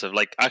impressive.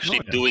 Like actually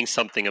doing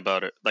something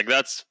about it. Like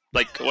that's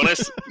like when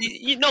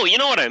you know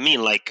what I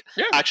mean. Like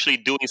actually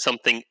doing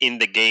something in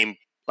the game,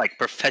 like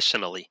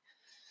professionally.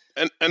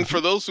 And for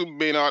those who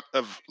may not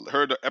have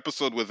heard an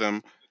episode with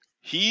him,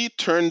 he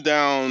turned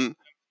down,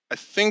 I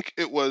think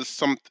it was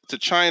to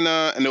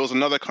China, and there was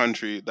another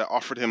country that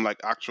offered him like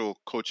actual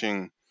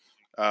coaching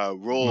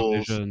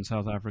roles. Malaysia and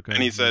South Africa.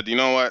 And he said, you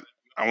know what,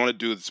 I want to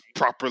do this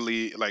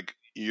properly, like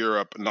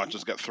Europe, not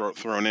just get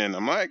thrown in.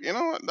 I'm like, you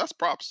know what, that's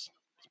props.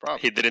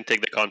 He didn't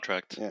take the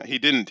contract. Yeah, he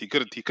didn't. He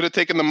could have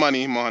taken the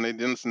money, Mohan. He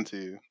didn't listen to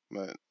you,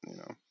 but you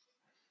know.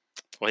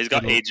 Well, he's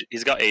got age.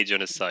 He's got age on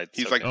his side.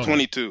 He's like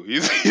 22.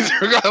 He's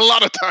got a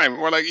lot of time.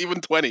 Or like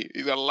even 20.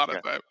 He's got a lot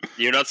of time.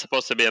 You're not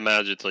supposed to be a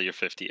manager till you're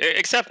 50.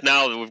 Except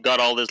now that we've got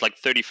all this like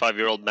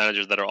 35-year-old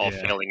managers that are all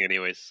failing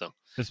anyways. So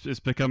it's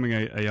becoming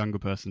a younger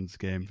person's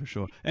game for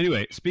sure.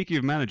 Anyway, speaking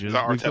of managers,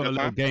 we've got a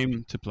little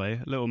game to play,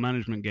 a little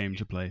management game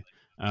to play.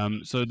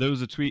 So there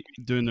was a tweet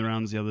doing the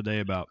rounds the other day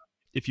about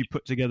if you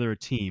put together a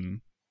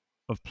team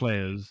of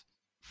players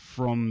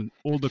from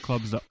all the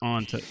clubs that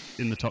aren't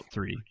in the top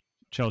three.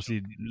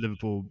 Chelsea,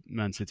 Liverpool,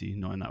 Man City,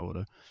 not in that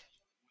order,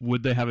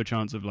 would they have a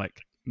chance of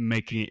like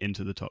making it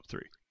into the top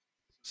three?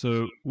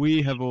 So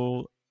we have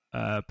all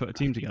put a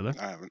team together.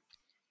 I haven't.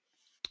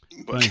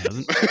 Bernie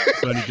hasn't.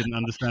 Bernie didn't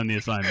understand the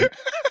assignment.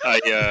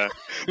 I'm gonna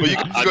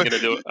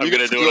do it. I'm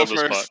gonna do it on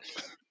the spot.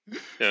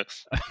 Yeah.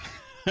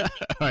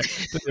 All right.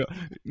 So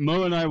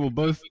Mo and I will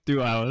both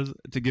do ours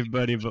to give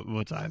Bernie a bit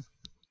more time.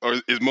 Or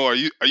is Mo? Are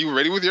you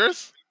ready with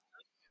yours?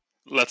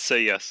 Let's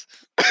say yes.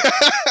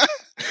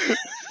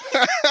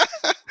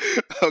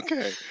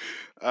 Okay.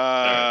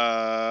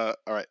 All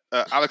right.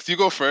 Alex, you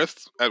go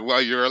first.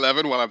 While you're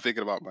 11, while I'm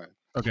thinking about mine.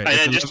 Okay.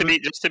 And just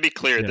to be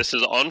clear, this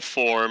is on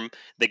form.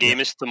 The game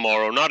is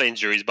tomorrow. Not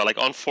injuries, but like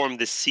on form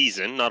this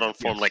season, not on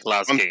form like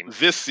last game.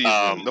 This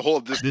season, the whole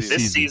of this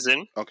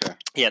season. Okay.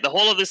 Yeah, the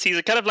whole of this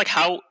season, kind of like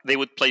how they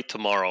would play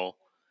tomorrow,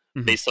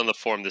 based on the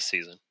form this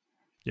season.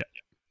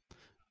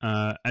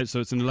 Yeah. So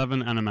it's an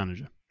 11 and a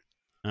manager.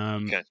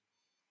 Okay.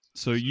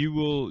 So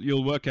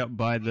you'll work out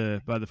by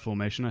the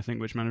formation, I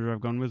think, which manager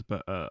I've gone with,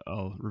 but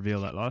I'll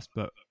reveal that last.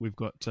 But we've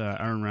got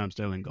Aaron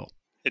Ramsdale in goal.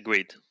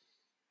 Agreed.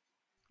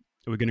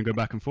 Are we going to go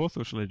back and forth,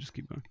 or shall I just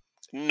keep going?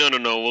 No.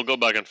 We'll go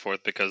back and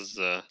forth because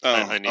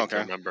I need to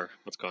remember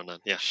what's going on.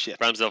 Yeah, shit.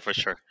 Ramsdale for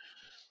sure.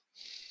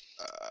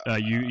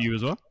 You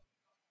as well?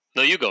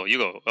 No, you go.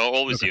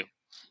 Always you.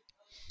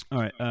 All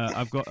right.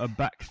 I've got a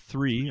back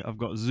three. I've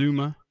got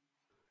Zuma,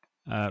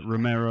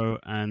 Romero,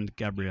 and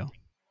Gabriel.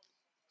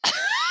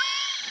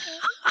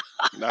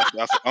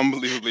 That's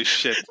unbelievably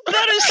shit.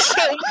 That is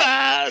so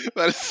bad.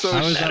 That is so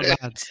How is shit.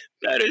 that bad?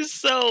 That is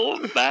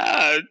so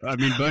bad. I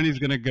mean, Bernie's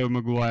going to go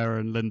Maguire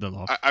and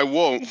Lindelof. I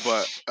won't,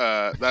 but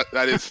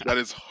that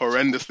is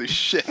horrendously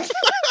shit.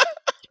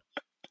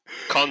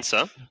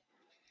 Konsa.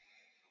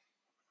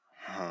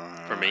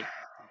 For me.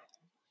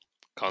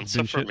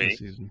 Konsa for me.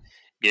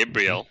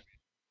 Gabriel.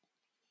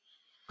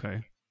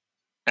 Okay.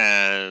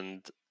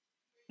 And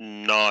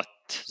not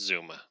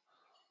Zuma.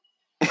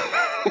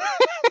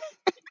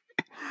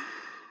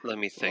 Let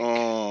me think.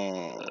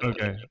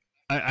 Okay.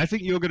 I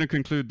think you're going to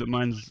conclude that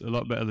mine's a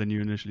lot better than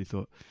you initially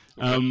thought.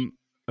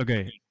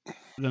 Okay.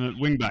 Then at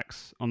wing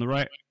backs on the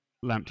right,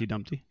 Lamptey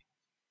Dumpty.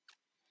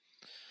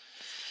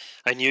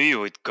 I knew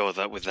you would go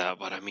with that,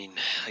 but I mean,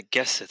 I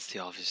guess it's the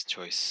obvious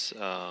choice.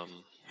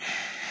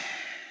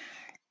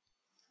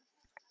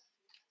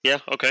 Yeah,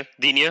 okay.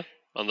 Digne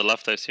on the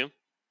left, I assume.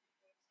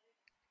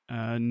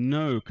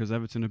 No, because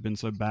Everton have been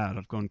so bad.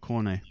 I've gone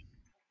Cornet.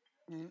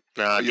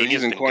 Nah, You're Digne's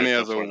using been good Cornet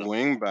as a before them.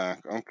 wing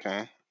back.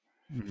 Okay.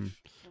 Mm-hmm.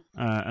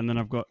 And then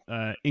I've got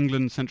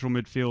England central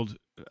midfield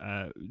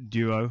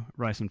duo,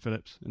 Rice and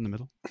Phillips in the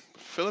middle.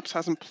 Phillips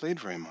hasn't played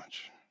very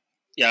much.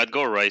 Yeah, I'd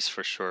go Rice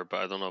for sure,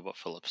 but I don't know about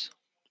Phillips.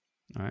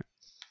 All right.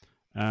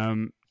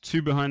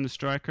 Two behind the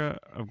striker,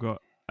 I've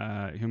got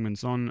Heung-min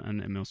Son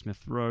and Emil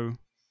Smith-Rowe.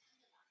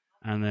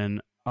 And then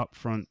up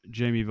front,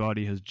 Jamie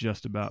Vardy has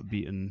just about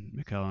beaten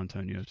Mikel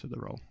Antonio to the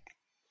role.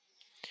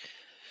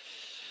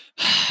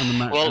 And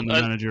the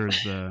manager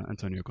is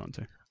Antonio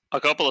Conte. A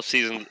couple of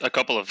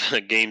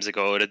games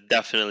ago, it would have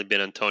definitely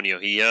been Antonio.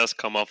 He has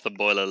come off the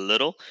boil a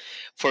little.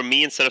 For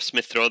me, instead of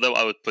Smith-Rowe, though,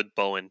 I would put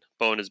Bowen.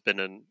 Bowen has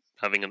been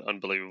having an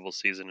unbelievable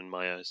season in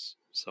my eyes.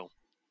 So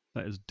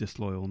that is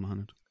disloyal,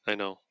 Mohamed. I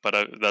know,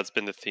 but that's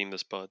been the theme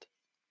this pod.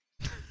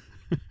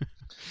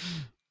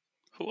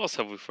 Who else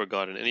have we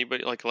forgotten?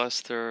 Anybody like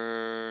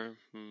Leicester?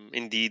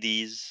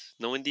 Ndidi's?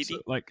 No Ndidi? So,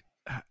 like,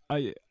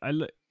 I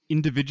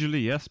individually,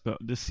 yes, but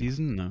this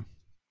season, no.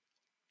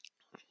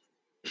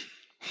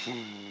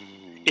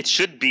 It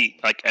should be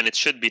and it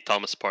should be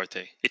Thomas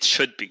Partey. It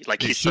should be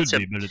but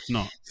it's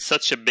not.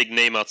 Such a big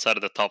name outside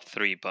of the top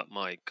three, but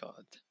my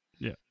God.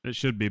 Yeah, it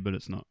should be, but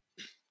it's not.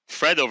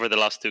 Fred over the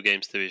last two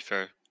games, to be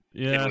fair.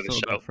 Yeah, I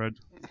thought about Fred.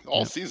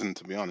 All season,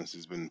 to be honest,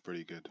 he's been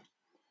pretty good.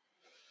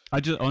 I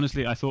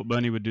thought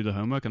Bernie would do the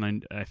homework,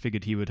 and I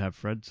figured he would have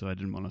Fred, so I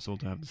didn't want us all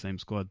to have the same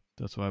squad.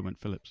 That's why I went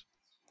Phillips.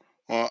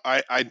 Well,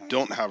 I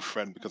don't have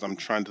Fred because I'm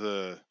trying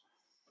to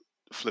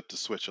flip the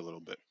switch a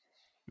little bit.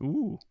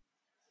 Ooh.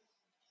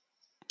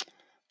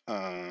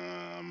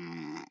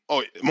 Mohamed,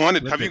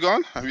 have you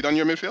gone? Have you done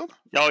your midfield?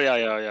 Oh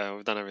yeah.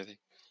 We've done everything.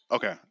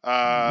 Okay.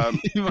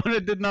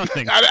 Mohamed did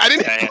nothing. I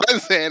didn't even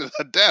say it. It's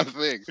a damn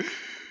thing.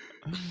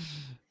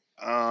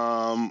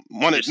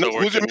 Mohamed,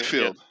 who's your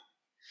midfield? Yeah.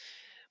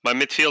 My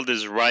midfield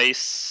is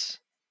Rice,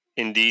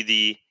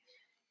 Ndidi,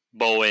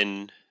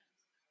 Bowen,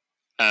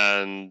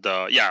 and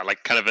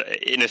kind of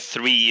in a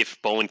three if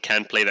Bowen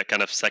can play that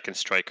kind of second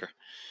striker.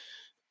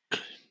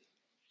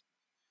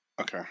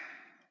 Okay.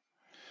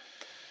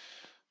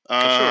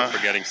 I'm sure we're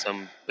forgetting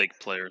some big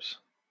players.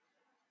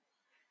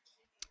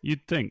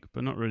 You'd think,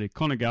 but not really.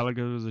 Conor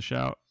Gallagher was a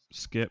shout.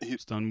 Skip,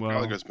 he's done well.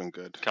 Gallagher's been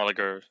good.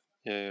 Gallagher,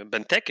 yeah.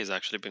 Benteke has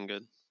actually been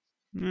good.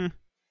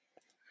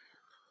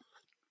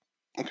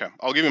 Okay,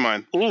 I'll give you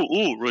mine.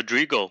 Ooh,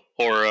 Rodrigo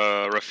or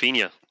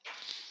Rafinha.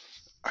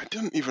 I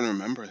didn't even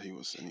remember he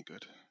was any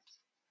good.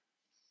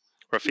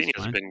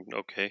 Rafinha's been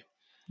okay.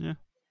 Yeah.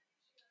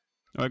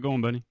 All right, go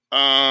on, Benny.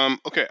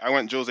 Okay, I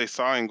went Jose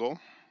Sa in goal.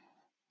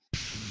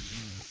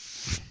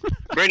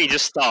 Bernie,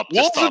 just stop.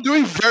 Wolves are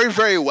doing very,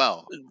 very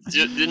well.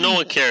 No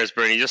one cares,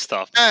 Bernie. Just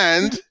stop.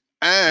 And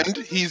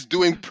he's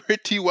doing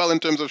pretty well in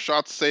terms of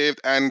shots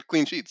saved and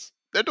clean sheets.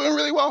 They're doing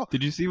really well.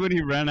 Did you see when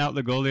he ran out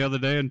the goal the other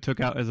day and took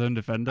out his own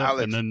defender?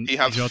 Alex, and then he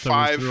has Jota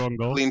 5 on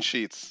goal? clean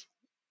sheets.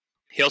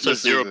 He also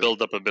has 0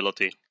 build-up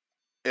ability.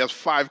 He has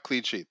 5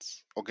 clean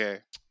sheets. Okay.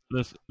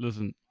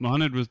 Listen,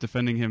 Mohamed was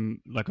defending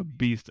him like a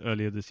beast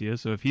earlier this year,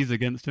 so if he's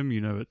against him,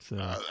 it's...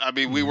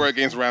 we were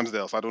against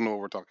Ramsdale, so I don't know what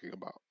we're talking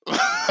about.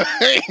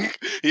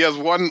 He has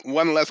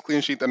one less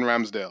clean sheet than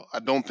Ramsdale. I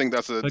don't think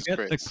that's a disgrace.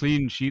 Forget the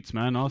clean sheets,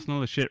 man.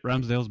 Arsenal is shit.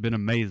 Ramsdale's been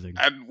amazing.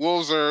 And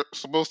Wolves are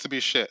supposed to be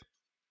shit.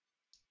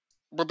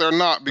 But they're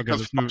not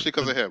because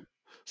of him.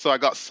 So I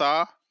got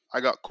Sa, I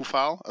got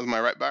Kufal as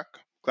my right back.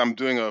 I'm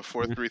doing a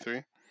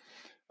 4-3-3.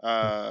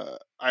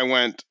 I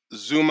went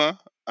Zuma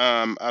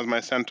as my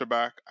center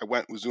back. I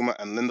went with Zuma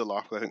and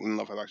Lindelof. I think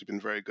Lindelof has actually been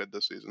very good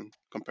this season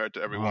compared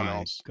to everyone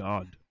else.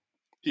 God.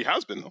 He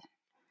has been, though.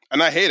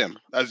 And I hate him,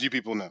 as you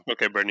people know.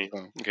 Okay, Bernie.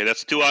 Okay,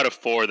 that's 2 out of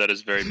 4. That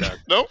is very bad.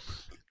 Nope.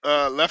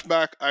 Left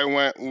back, I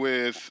went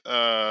with...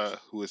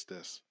 who is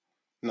this?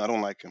 No, I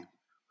don't like him.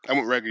 I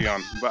went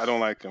Reguilon, but I don't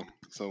like him.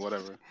 So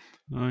whatever.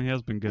 Oh, he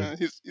has been good.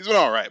 He's been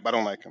all right, but I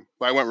don't like him.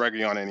 But I went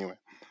Reguilon anyway.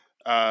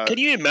 Can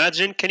you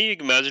imagine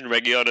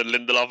Reguilon and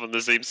Lindelof on the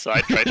same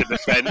side trying to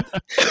defend?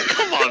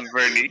 Come on,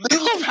 Bernie.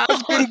 Lindelof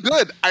has been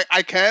good.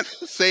 I can't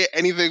say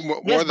anything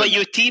more than but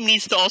your team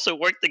needs to also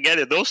work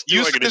together. Those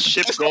two are going to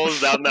ship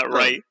goals down that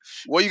right.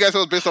 What you guys said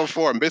was based on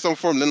form. Based on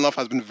form, Lindelof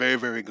has been very,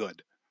 very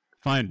good.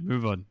 Fine,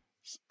 move on.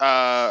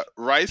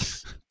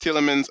 Rice,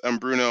 Tielemans, and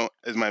Bruno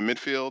is my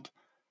midfield.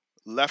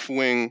 Left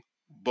wing,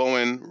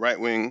 Bowen. Right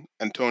wing,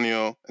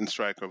 Antonio, and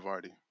striker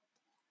Vardy.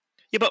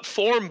 Yeah, but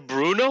form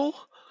Bruno?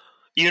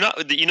 You're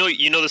not. You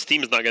know this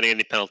team is not getting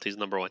any penalties.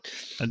 Number 1.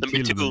 And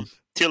number 2,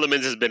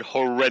 Tielemans has been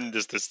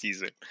horrendous this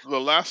season. The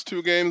last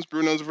 2 games,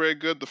 Bruno's very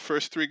good. The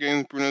first 3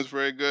 games, Bruno's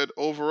very good.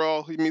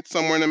 Overall, he meets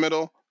somewhere in the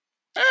middle.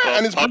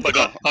 And Pogba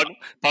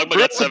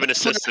got 7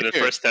 assists in the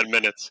first 10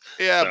 minutes.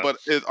 Yeah, so. But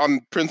on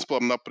principle,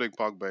 I'm not putting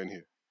Pogba in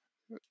here.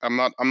 I'm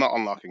not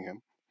unlocking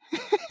him.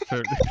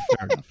 Fair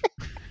enough.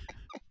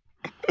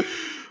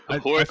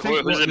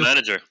 Who's the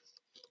manager?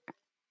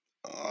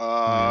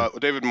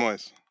 David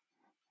Moyes.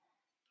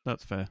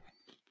 That's fair.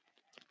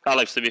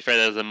 Alex, to be fair,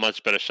 that is a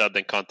much better shot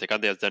than Conte.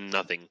 Conte has done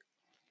nothing.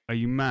 Are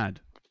you mad?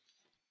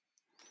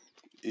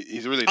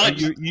 He's really Oh,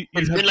 nice.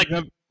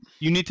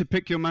 You need to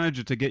pick your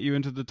manager to get you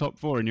into the top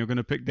 4, and you're going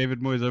to pick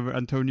David Moyes over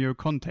Antonio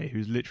Conte,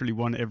 who's literally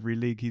won every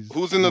league.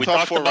 Who's in the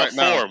top 4 right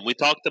now? We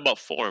talked about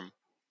form.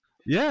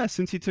 Yeah,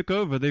 since he took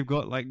over, they've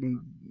got like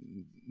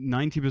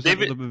 90%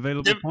 of the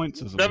available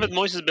points. Or something. David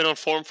Moyes has been on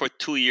form for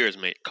 2 years,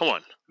 mate. Come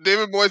on.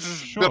 David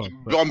Moyes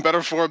has on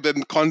better form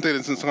than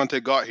Conte since Conte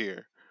got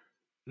here.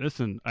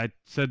 Listen, I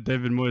said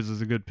David Moyes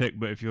is a good pick,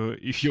 but if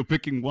you're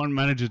picking one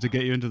manager to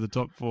get you into the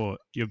top 4,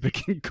 you're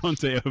picking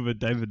Conte over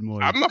David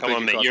Moyes. I'm not Come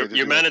on, mate.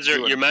 Your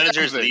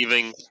manager's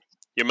leaving.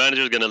 Your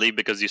manager's going to leave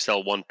because you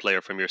sell one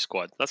player from your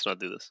squad. Let's not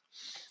do this.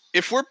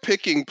 If we're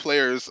picking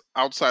players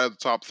outside of the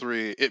top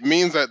 3, it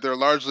means that they're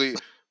largely...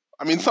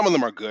 I mean, some of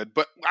them are good,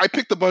 but I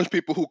picked a bunch of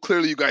people who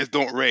clearly you guys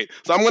don't rate.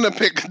 So I'm going to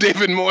pick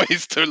David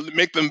Moyes to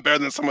make them better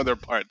than some of their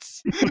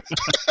parts.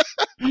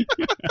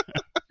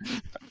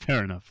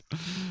 Fair enough.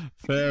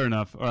 All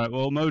right,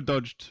 well, Mo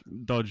dodged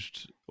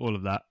all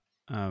of that.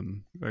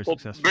 Very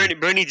successful.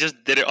 Bernie just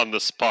did it on the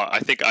spot. I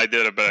think I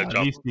did a better job.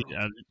 At least he did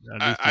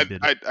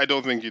it. I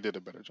don't think you did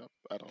a better job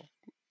at all.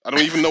 I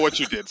don't even know what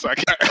you did, so I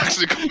can't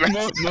actually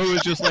comment. Mo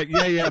was just like,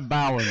 yeah,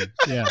 bowing.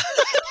 Yeah.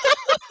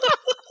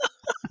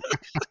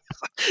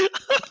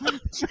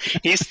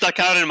 He's stuck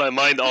out in my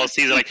mind all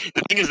season. Like,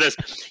 the thing is this,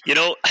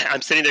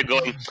 I'm sitting there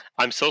going,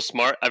 I'm so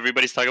smart.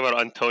 Everybody's talking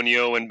about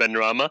Antonio and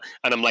Benrahma,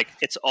 and I'm like,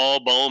 it's all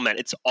Bowman.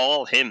 It's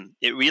all him.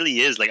 It really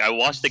is. Like, I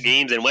watch the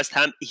games, and West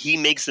Ham, he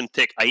makes them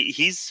tick.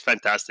 He's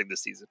fantastic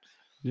this season.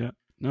 Yeah.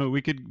 No,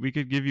 we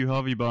could give you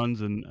Harvey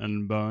Barnes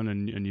and Bowen,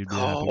 and you'd be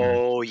happy.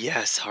 Oh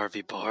yes,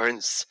 Harvey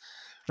Barnes.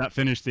 That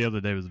finish the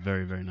other day was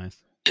very, very nice.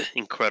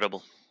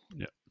 Incredible.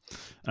 Yeah.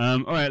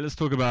 All right, let's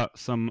talk about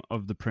some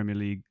of the Premier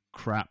League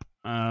crap.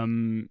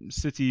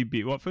 City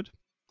beat Watford.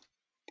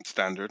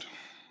 Standard.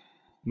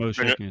 Mo's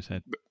shaking his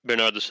head.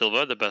 Bernardo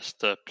Silva, the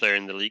best player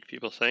in the league,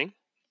 people saying.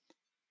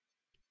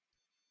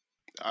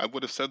 I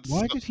would have said.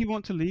 Why did he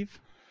want to leave?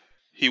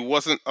 He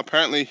wasn't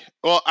apparently.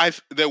 Well,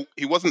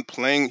 he wasn't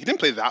playing. He didn't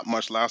play that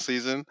much last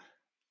season,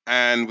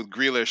 and with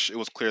Grealish, it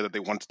was clear that they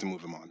wanted to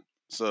move him on.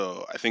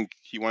 So I think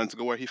he wanted to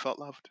go where he felt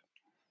loved.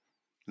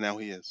 Now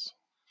he is.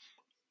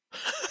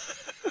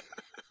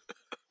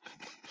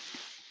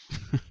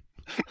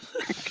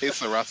 Que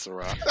sera.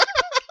 Fair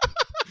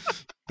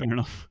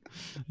enough.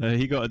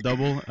 He got a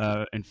double.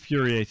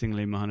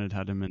 Infuriatingly, Mohamed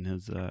had him in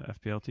his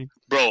FPL team.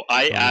 Bro,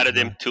 I added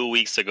him 2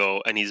 weeks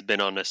ago, and he's been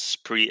on a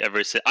spree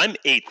ever since. I'm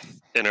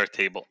 8th in our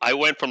table. I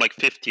went from like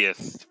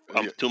 50th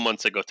 2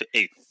 months ago to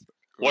 8th.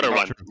 What a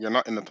run! You're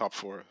not in the top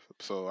 4,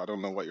 so I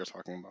don't know what you're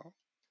talking about.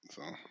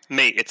 So.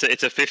 Mate, it's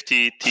a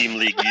 50-team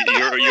league.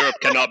 Europe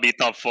cannot be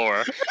top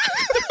 4.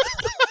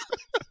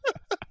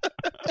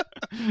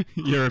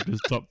 Europe is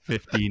top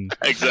 15.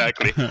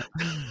 Exactly.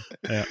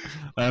 Yeah.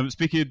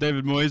 Speaking of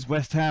David Moyes,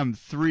 West Ham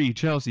 3,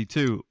 Chelsea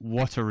 2.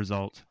 What a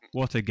result.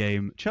 What a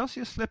game.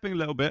 Chelsea are slipping a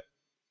little bit.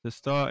 They're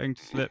starting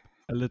to slip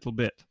a little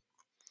bit.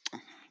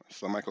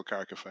 It's the Michael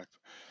Carrick effect.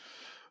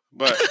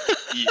 But...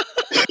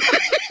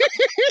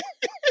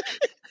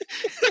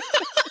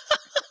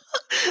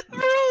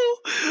 Bro,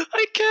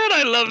 I can't.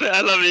 I love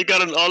it. You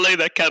got an Ole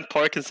that can't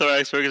park in Sir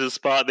Alex Ferguson's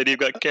spot. Then you've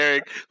got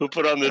Carrick who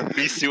put on the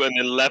free suit and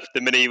then left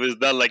the minute he was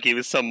done like he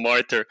was some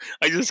martyr.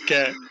 I just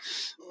can't.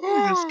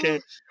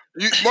 Martin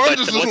just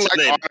doesn't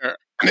like honor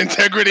and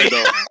integrity. I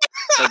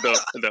know.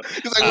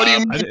 He's like, what do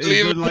you mean?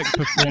 He would like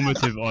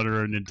performative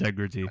honor and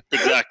integrity.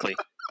 Exactly.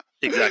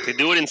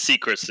 Do it in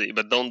secrecy,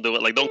 but don't do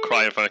it. Like, don't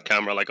cry in front of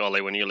camera like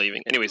Ole when you're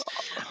leaving. Anyways,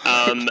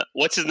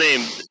 what's his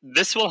name?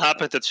 This will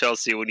happen to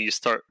Chelsea when you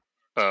start...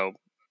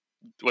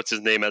 what's his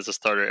name as a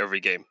starter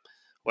every game,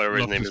 whatever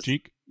his name is.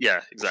 Cheek?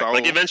 Yeah, exactly. Saul.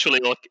 Like, eventually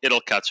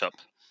it'll catch up.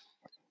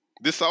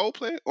 Did Saul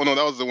play? Oh no,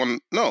 that was the one.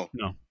 No.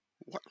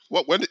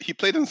 What? When did he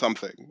played in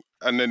something,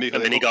 and then he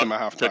got him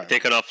at halftime.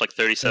 Taken off like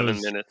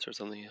 37 minutes or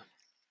something. Yeah.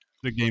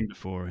 The game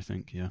before, I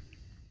think. Yeah.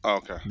 Oh,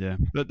 okay. Yeah,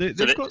 but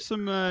they've got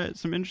some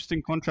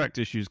interesting contract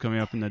issues coming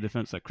up in their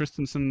defense. Like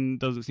Christensen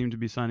doesn't seem to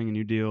be signing a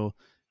new deal,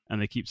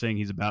 and they keep saying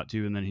he's about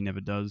to, and then he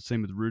never does.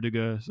 Same with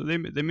Rudiger. So they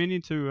may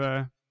need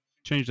to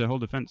change their whole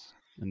defense.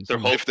 Their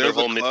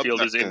whole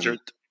midfield is injured.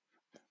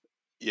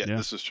 Yeah,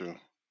 this is true.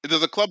 If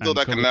there's a club though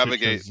that can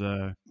navigate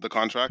the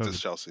contract, it's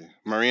Chelsea.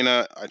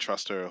 Marina, I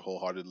trust her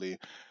wholeheartedly.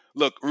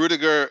 Look,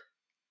 Rudiger,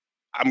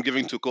 I'm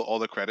giving Tuchel all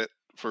the credit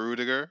for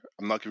Rudiger.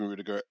 I'm not giving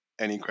Rudiger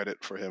any credit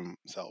for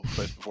himself,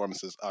 for his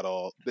performances at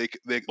all.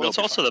 It's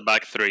also the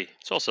back three.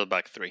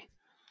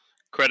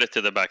 Credit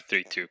to the back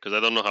three too, because I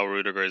don't know how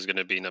Rudiger is going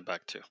to be in the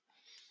back two.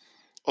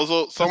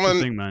 Also, That's the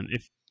thing, man.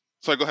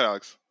 Sorry, go ahead,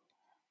 Alex.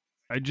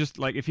 I just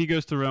like if he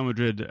goes to Real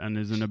Madrid and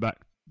is in a back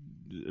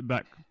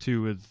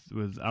two with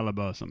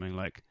Alaba or something,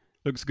 like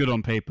looks good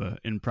on paper.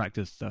 In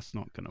practice, that's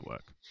not going to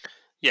work.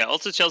 Yeah.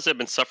 Also, Chelsea have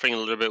been suffering a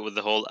little bit with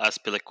the whole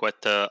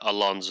Azpilicueta,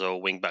 Alonso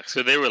wingbacks.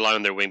 So they rely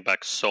on their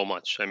wingbacks so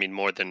much. I mean,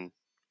 more than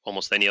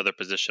almost any other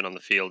position on the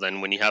field.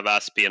 And when you have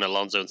Aspi and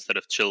Alonso instead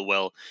of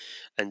Chilwell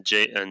and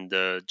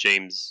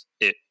James,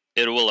 it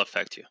will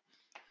affect you.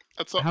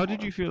 How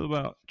did you feel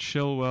about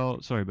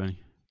Chilwell? Sorry, Benny.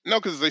 No,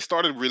 because they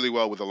started really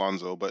well with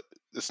Alonso, but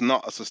it's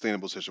not a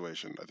sustainable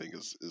situation. I think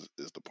is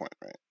the point,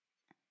 right?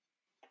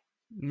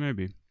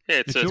 Maybe.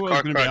 Yeah, it's a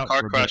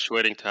car crash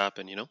waiting to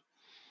happen.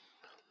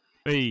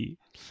 Hey.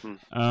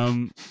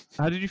 Hmm.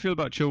 How did you feel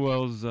about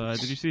Chilwell's?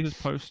 Did you see his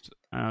post?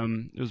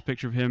 It was a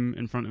picture of him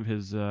in front of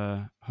his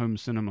home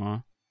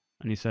cinema,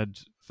 and he said,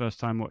 "First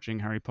time watching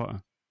Harry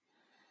Potter."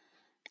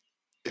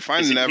 If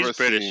I never he's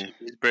British.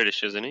 He's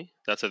British, isn't he?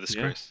 That's a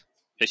disgrace.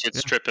 They should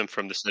strip him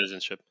from the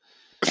citizenship.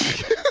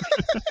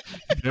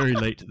 Very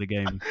late to the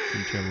game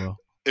from Chilwell.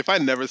 If I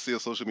never see a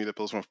social media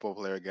post from a football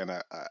player again,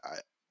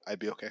 I'd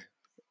be okay.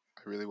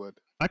 I really would.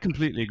 I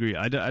completely agree.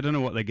 I don't know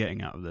what they're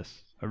getting out of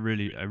this. I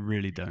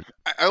really don't.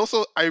 I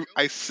also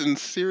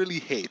sincerely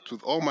hate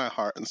with all my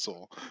heart and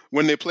soul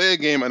when they play a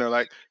game and they're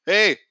like,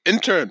 "Hey,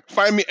 intern,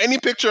 find me any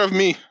picture of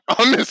me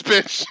on this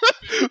pitch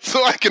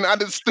so I can add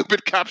this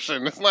stupid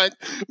caption." It's like,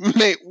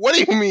 mate, what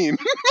do you mean?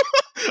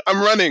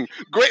 I'm running.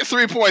 Great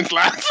 3 points,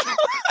 lads.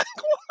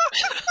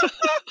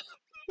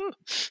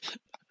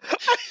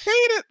 I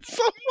hate it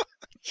so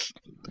much.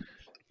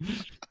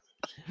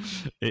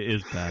 It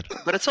is bad.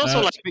 But it's also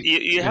like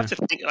you have to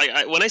think.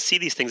 Like when I see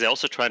these things, I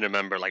also try and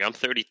remember. Like I'm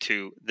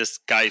 32. This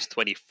guy's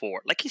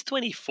 24. Like he's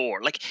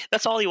 24. Like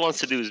that's all he wants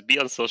to do is be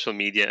on social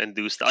media and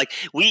do stuff. Like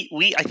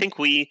I think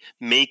we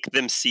make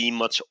them seem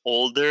much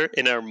older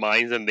in our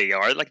minds than they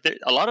are. Like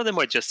a lot of them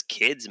are just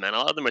kids, man. A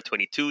lot of them are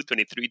 22,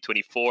 23,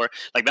 24.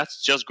 Like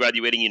that's just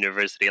graduating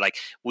university. Like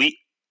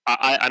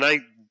I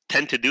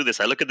tend to do this.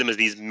 I look at them as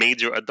these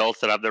major adults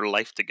that have their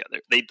life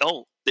together. They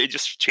don't. They're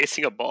just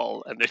chasing a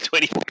ball, and they're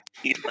 24.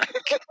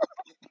 Like.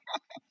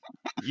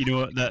 You know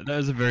what? That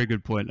is a very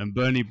good point. And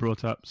Bernie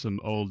brought up some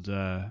old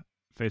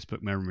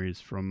Facebook memories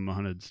from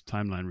Mohammed's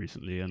timeline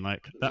recently, and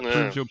like that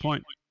proves your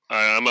point.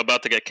 I'm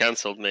about to get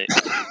cancelled, mate.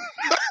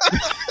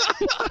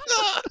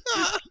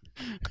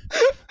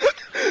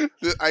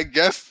 I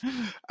guess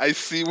I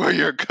see where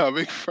you're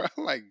coming from.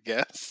 I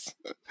guess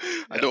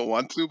I don't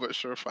want to, but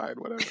sure, fine,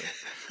 whatever.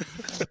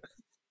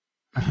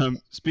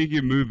 Speaking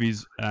of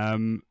movies,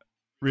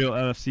 Real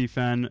LFC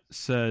fan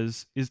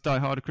says, "Is Die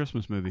Hard a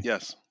Christmas movie?"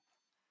 Yes.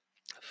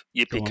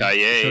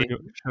 Yippee-ki-yay!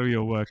 Show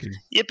you're working.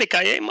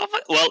 Yippee-ki-yay,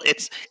 motherfucker! Well,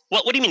 it's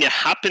what do you mean? It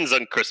happens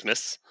on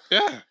Christmas.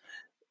 Yeah,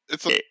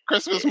 it's a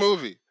Christmas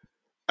movie,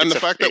 and the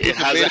fact that it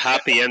has a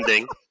happy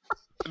ending.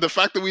 The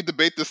fact that we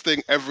debate this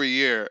thing every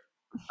year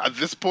at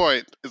this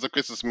point is a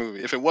Christmas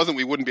movie. If it wasn't,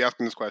 we wouldn't be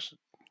asking this question.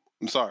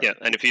 I'm sorry. Yeah,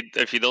 and if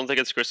you don't think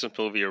it's a Christmas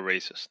movie, you're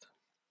racist.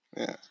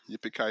 Yeah,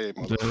 yippee-ki-yay,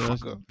 That's a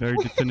motherfucker. very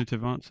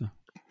definitive answer.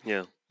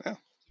 Yeah.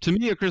 To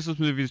me, a Christmas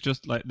movie is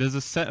just like there's a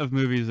set of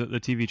movies that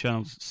the TV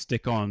channels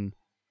stick on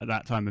at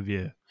that time of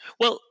year.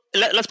 Well,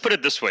 let's put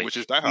it this way. Which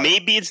is Die Hard.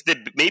 Maybe it's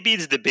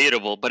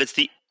debatable, but it's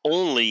the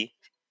only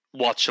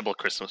watchable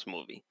Christmas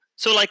movie.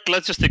 So, like,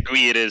 let's just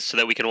agree it is, so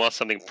that we can watch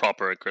something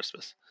proper at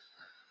Christmas.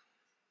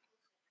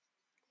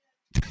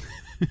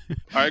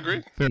 I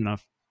agree. Fair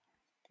enough.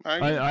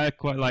 I I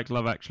quite like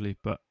Love Actually,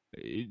 but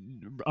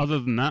other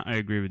than that, I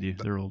agree with you.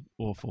 They're all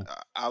awful.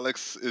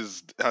 Alex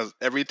has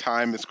every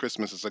time it's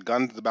Christmas, it's a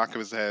gun to the back of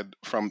his head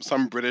from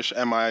some British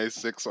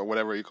MI6 or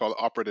whatever you call it,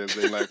 operative.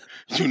 They're like,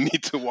 "You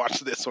need to watch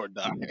this or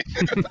die."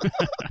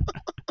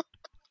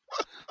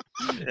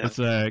 It's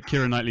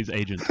Keira Knightley's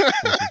agent.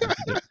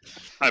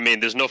 I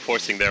mean, there's no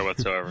forcing there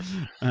whatsoever.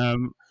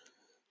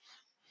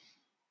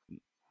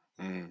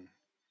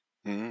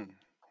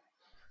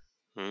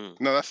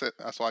 No, that's it.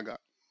 That's all I got.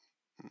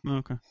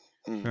 Okay,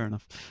 fair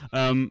enough.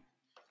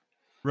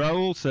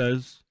 Raul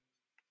says,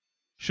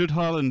 should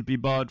Haaland be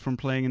barred from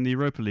playing in the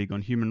Europa League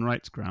on human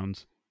rights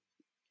grounds?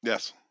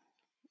 Yes,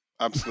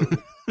 absolutely.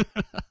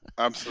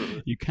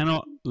 Absolutely. You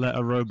cannot let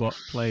a robot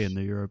play in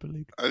the Europa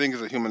League. I think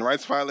it's a human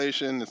rights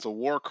violation. It's a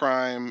war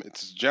crime.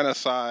 It's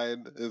genocide.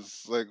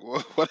 It's like,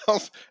 what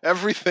else?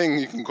 Everything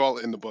you can call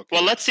it in the book.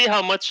 Well, let's see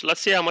how much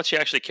he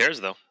actually cares,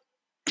 though.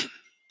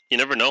 You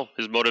never know.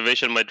 His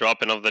motivation might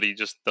drop enough that he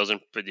just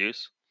doesn't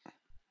produce.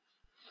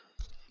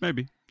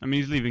 Maybe. I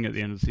mean, he's leaving at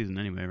the end of the season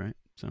anyway, right?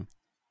 So.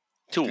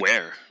 To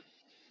where?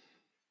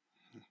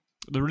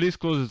 The release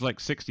clause is like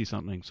 60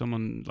 something.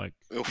 Someone like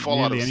it'll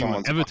fall out of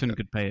someone's Everton pocket.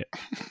 could pay it.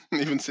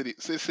 Even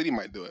City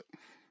might do it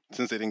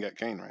since they didn't get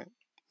Kane, right?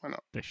 Why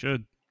not? They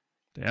should.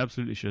 They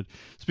absolutely should.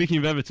 Speaking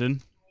of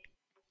Everton,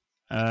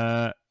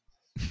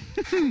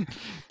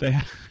 they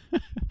have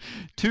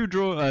two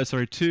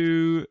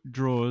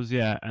draws,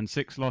 yeah, and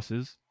 6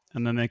 losses,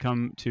 and then they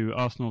come to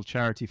Arsenal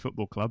Charity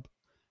Football Club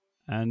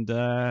and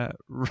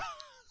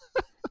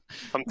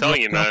I'm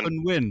telling you, man.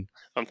 And win.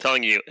 I'm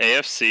telling you,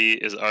 AFC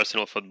is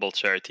Arsenal Football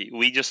Charity.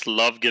 We just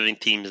love giving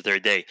teams their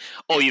day.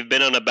 Oh, you've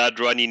been on a bad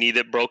run, you need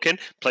it broken?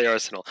 Play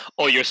Arsenal.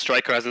 Oh, your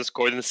striker hasn't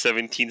scored in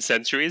 17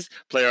 centuries?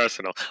 Play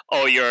Arsenal.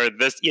 Oh, you're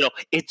this,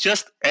 it's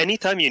just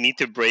anytime you need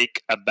to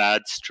break a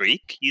bad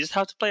streak, you just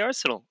have to play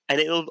Arsenal. And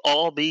it'll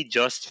all be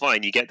just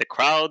fine. You get the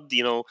crowd,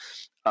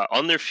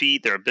 on their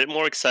feet. They're a bit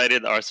more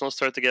excited. Arsenal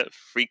start to get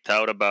freaked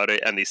out about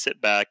it, and they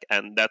sit back,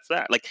 and that's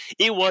that. Like,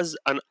 it was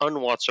an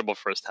unwatchable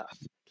first half.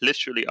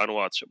 Literally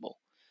unwatchable.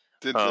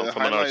 From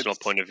an Arsenal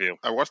point of view.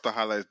 I watched the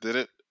highlights.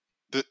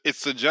 It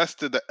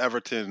suggested that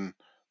Everton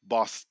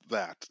bossed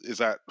that. Is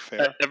that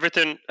fair?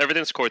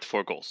 Everton scored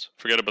 4 goals.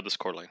 Forget about the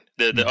scoreline.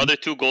 The other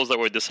 2 goals that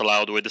were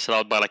disallowed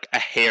by like a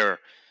hair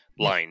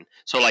line.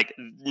 So like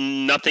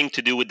nothing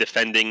to do with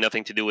defending,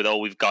 nothing to do with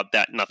we've got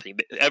that, nothing.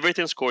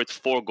 Everton scored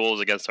 4 goals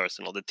against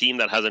Arsenal, the team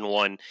that hasn't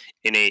won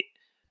in 8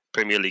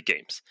 Premier League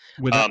games.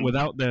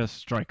 Without their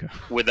striker.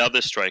 Without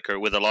the striker,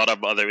 with a lot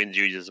of other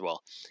injuries as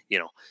well.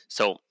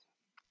 So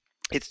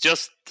it's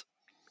just,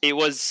 it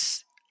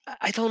was,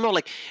 I don't know,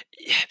 like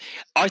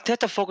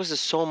Arteta focuses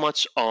so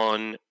much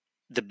on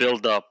the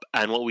build-up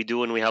and what we do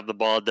when we have the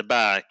ball at the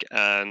back,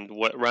 and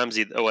what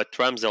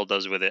Ramsdale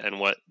does with it, and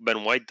what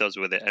Ben White does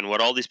with it, and what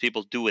all these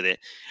people do with it.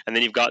 And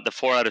then you've got the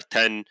 4 out of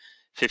 10,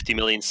 50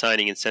 million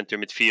signing in center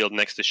midfield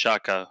next to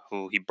Xhaka,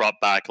 who he brought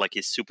back like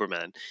he's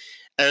Superman.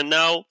 And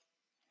now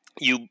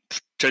you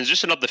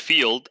transition up the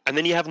field, and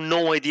then you have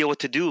no idea what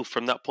to do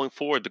from that point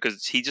forward,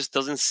 because he just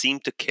doesn't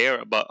seem to care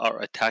about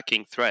our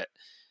attacking threat.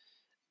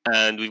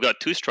 And we've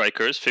got 2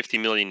 strikers, 50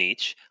 million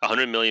each,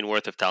 100 million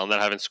worth of talent that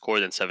haven't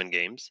scored in 7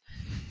 games.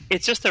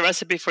 It's just a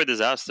recipe for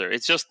disaster.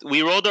 It's just,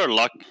 we rode our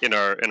luck in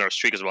our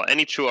streak as well.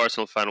 Any true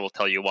Arsenal fan will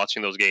tell you,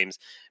 watching those games,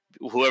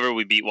 whoever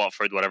we beat,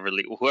 Watford, whoever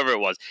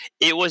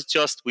it was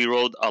just, we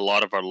rode a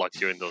lot of our luck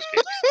during those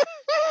games.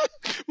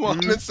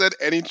 Mohamed said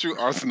any true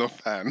Arsenal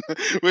fan,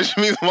 which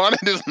means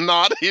Mohamed is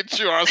not a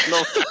true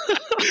Arsenal fan.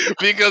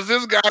 Because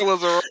this guy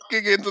was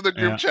rocking into the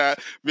group chat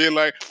being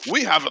like,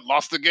 we haven't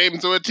lost a game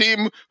to a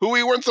team who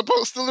we weren't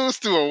supposed to lose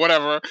to or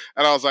whatever.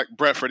 And I was like,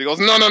 Brentford. He goes,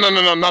 no,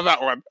 not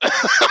that one.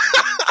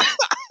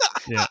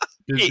 Yeah,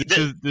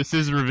 this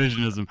is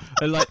revisionism.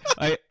 Like,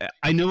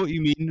 I know what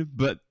you mean,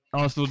 but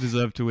Arsenal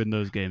deserve to win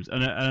those games.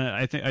 And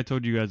I think I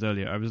told you guys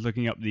earlier, I was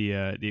looking up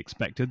the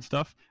expected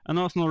stuff, and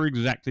Arsenal are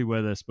exactly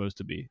where they're supposed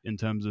to be in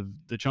terms of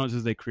the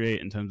chances they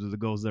create, in terms of the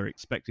goals they're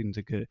expecting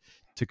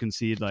to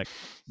concede. Like,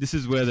 this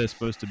is where they're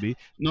supposed to be.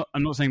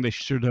 I'm not saying they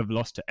should have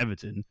lost to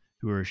Everton,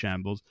 who are a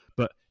shambles,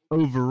 but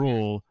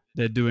overall,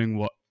 they're doing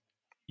what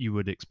you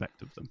would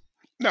expect of them.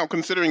 Now,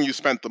 considering you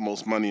spent the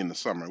most money in the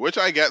summer, which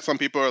I get, some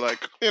people are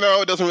like,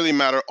 it doesn't really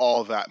matter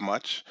all that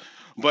much,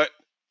 but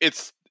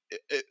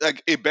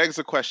it begs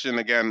the question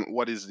again,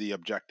 what is the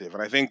objective?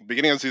 And I think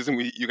beginning of the season,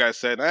 you guys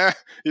said,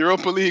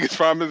 Europa League is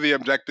probably the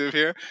objective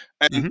here.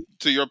 And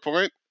to your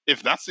point,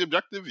 if that's the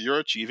objective, you're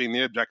achieving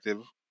the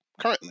objective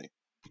currently.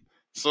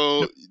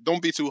 So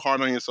don't be too hard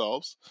on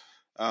yourselves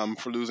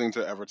for losing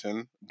to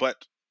Everton,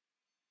 but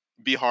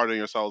be hard on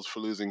yourselves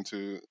for losing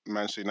to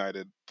Manchester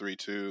United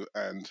 3-2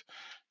 and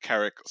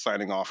Carrick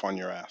signing off on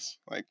your ass.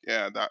 Like,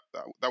 yeah, that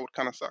would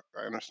kind of suck.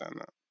 I understand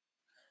that.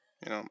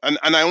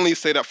 And I only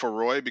say that for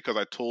Roy because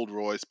I told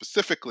Roy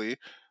specifically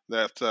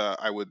that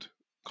I would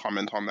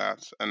comment on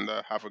that and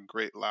have a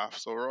great laugh.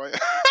 So, Roy,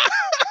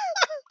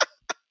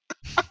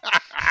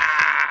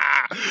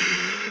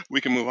 we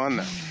can move on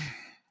now.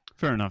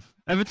 Fair enough.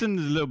 Everton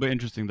is a little bit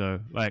interesting, though.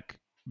 Like,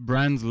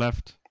 Brands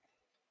left,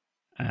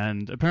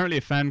 and apparently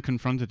a fan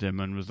confronted him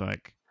and was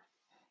like,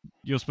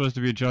 you're supposed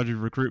to be in charge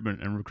of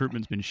recruitment, and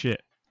recruitment's been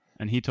shit.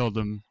 And he told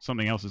them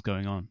something else is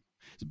going on.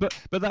 But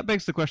that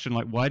begs the question,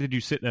 like, why did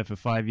you sit there for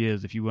 5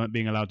 years if you weren't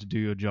being allowed to do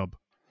your job?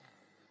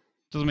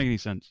 Doesn't make any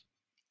sense.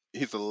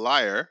 He's a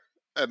liar.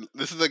 And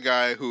this is a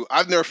guy who,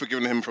 I've never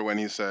forgiven him for when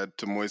he said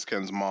to Moise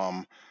Kean's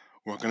mom,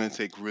 we're going to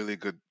take really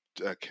good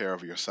care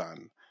of your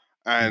son.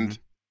 And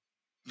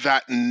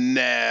that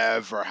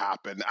never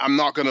happened. I'm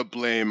not going to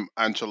blame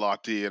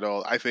Ancelotti at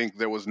all. I think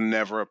there was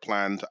never a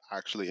plan to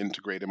actually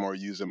integrate him or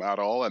use him at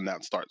all. And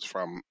that starts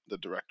from the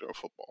director of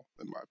football,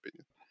 in my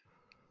opinion.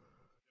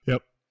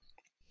 Yep.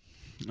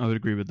 I would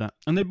agree with that.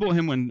 And they bought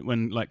him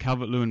when like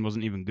Calvert-Lewin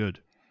wasn't even good.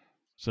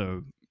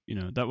 So,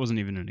 that wasn't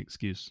even an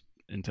excuse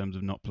in terms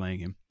of not playing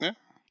him. Yeah.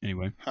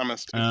 Anyway.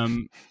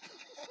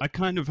 I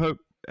kind of hope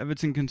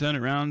Everton can turn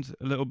it around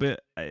a little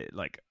bit.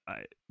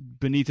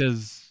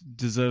 Benitez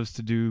deserves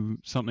to do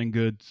something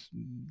good.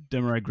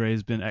 Demarai Gray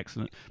has been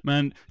excellent.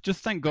 Man,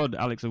 just thank God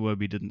Alex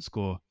Iwobi didn't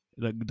score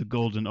the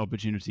golden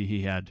opportunity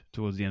he had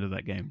towards the end of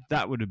that game.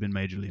 That would have been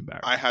majorly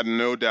embarrassing. I had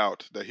no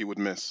doubt that he would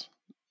miss.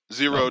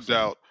 Zero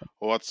doubt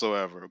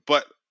whatsoever.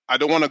 But I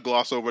don't want to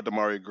gloss over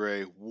Demarai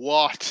Gray.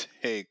 What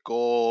a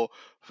goal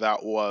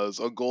that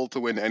was. A goal to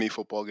win any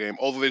football game.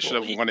 Although they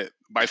should have won it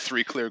by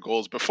 3 clear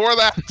goals before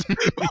that.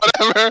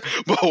 Whatever.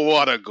 But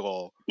what a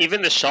goal.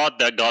 Even the shot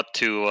that got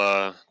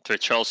to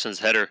Charleston's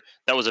header,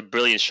 that was a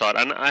brilliant shot.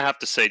 And I have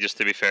to say, just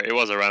to be fair, it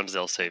was a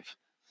Ramsdale save.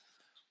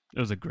 It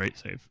was a great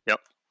save. Yep.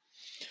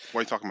 What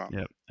are you talking about?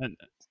 Yeah.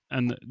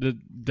 And the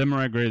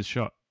Demarai Gray's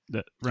shot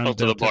that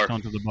Ramsdale tipped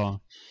onto the bar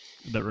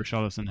that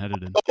Richarlison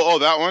headed in. Oh,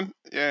 that one?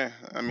 Yeah.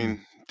 I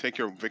mean, take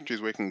your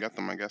victories where you can get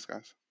them, I guess,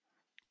 guys.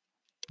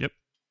 Yep.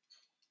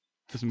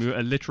 There's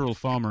a literal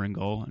farmer in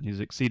goal, and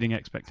he's exceeding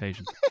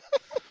expectations.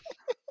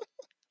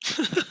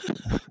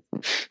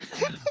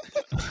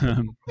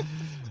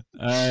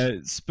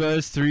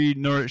 Spurs 3,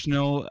 Norwich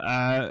 0.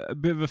 A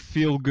bit of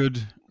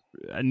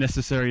a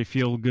necessary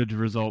feel-good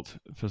result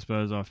for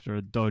Spurs after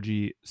a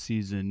dodgy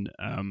season.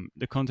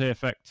 The Conte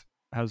effect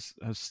has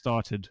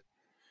started,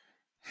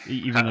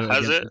 even though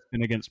it's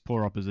been against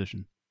poor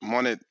opposition.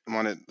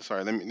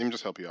 Sorry, let me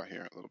just help you out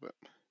here a little bit.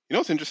 You know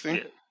what's interesting?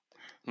 Yeah.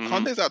 Mhm.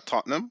 Conte's at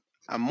Tottenham,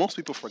 and most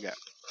people forget.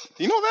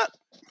 You know that?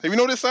 Have you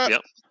noticed that?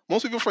 Yep.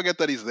 Most people forget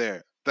that he's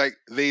there. Like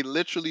they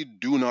literally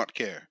do not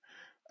care.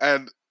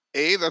 And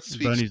that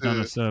speaks Bernie's done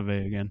a to,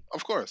 survey again.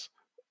 of course,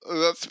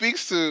 that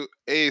speaks to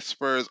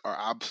Spurs are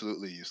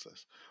absolutely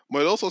useless.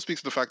 But it also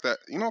speaks to the fact that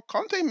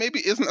Conte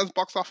maybe isn't as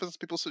box office as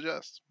people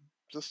suggest.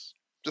 Just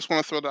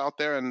want to throw that out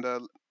there and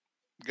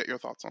get your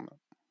thoughts on that.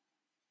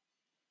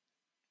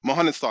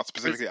 Mohammed's thoughts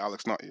specifically,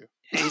 Alex, not you.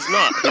 He's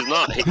not. He's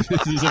not.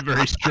 This is a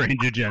very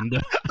strange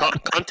agenda.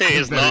 Conte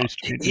is Very not.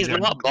 strange He's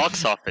agenda. not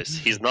box office.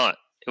 He's not.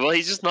 Well,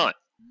 he's just not.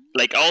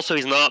 Like, also,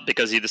 he's not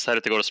because he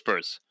decided to go to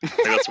Spurs.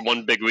 Like, that's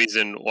one big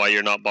reason why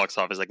you're not box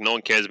office. Like, no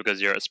one cares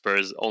because you're at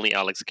Spurs. Only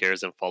Alex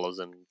cares and follows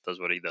and does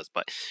what he does.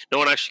 But no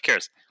one actually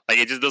cares. Like,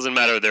 it just doesn't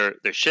matter. They're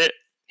shit.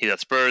 He's at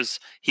Spurs.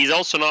 He's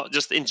also not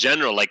just in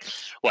general. Like,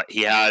 what?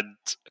 He had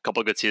a couple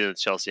of good seasons at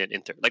Chelsea and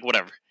Inter. Like,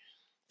 whatever.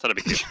 It's not a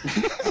big deal.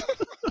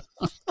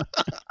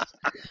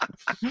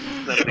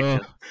 Not a big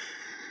deal.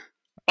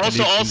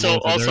 Also,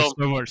 there's so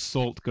much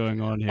salt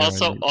going on here.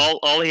 Also,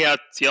 all he had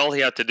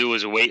to do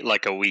was wait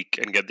like a week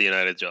and get the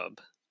United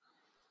job.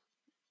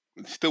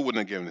 Still wouldn't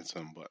have given it to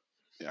him, but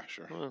yeah,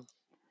 sure. Well,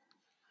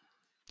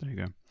 there you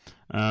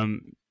go.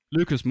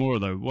 Lucas Moura,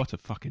 though, what a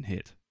fucking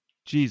hit!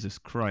 Jesus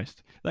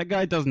Christ, that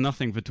guy does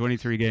nothing for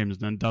 23 games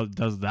and then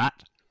does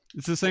that.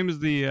 It's the same as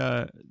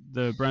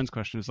the Brands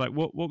question. It's like,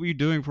 what were you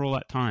doing for all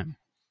that time?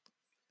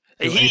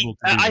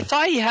 I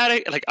thought he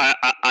had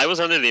I was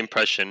under the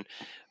impression,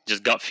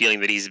 just gut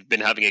feeling that he's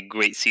been having a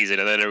great season,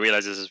 and then I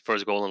realized this is his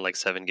first goal in like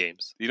 7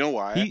 games. You know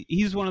why?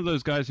 He's one of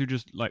those guys who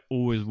just like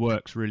always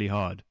works really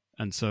hard,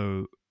 and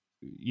so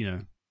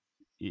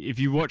if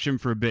you watch him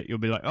for a bit, you'll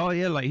be like, oh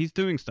yeah, like he's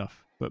doing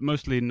stuff, but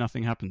mostly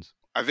nothing happens.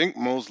 I think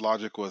Mo's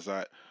logic was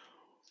that,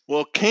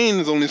 well,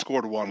 Kane's only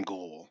scored 1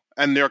 goal,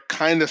 and they're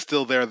kind of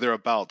still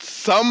thereabouts.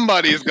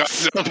 Somebody's got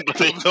to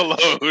take the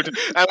load,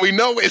 and we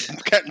know it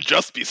can't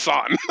just be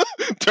Son.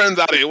 Turns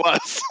out it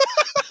was.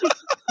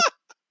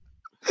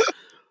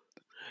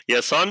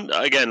 Yeah, Son,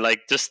 again,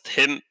 like just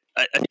him.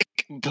 I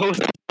think both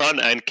Son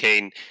and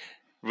Kane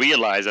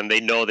realize, and they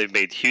know they've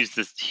made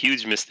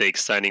huge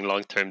mistakes signing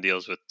long-term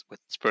deals with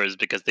Spurs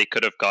because they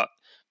could have got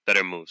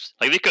better moves.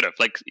 Like they could have.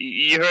 Like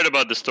you heard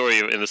about the story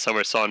in the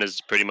summer. Son is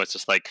pretty much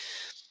just like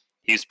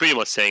he's pretty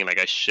much saying like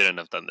I shouldn't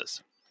have done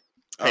this,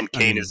 and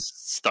Kane is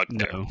stuck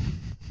there. No.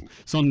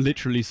 Son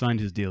literally signed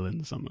his deal in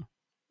the summer.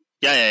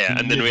 Yeah,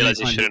 and then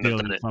realized he shouldn't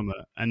have done it. Summer,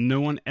 and no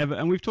one ever,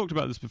 and we've talked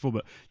about this before,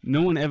 but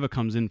no one ever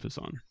comes in for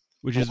Son,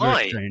 which is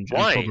very strange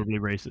and probably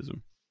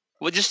racism.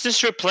 Well,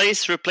 just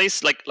replace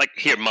like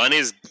here.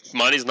 Mane's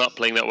not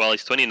playing that well.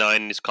 He's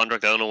 29. His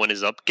contract I don't know when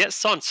is up. Get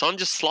Son. Son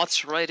just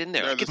slots right in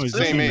there. Yeah, Like, he's the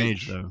same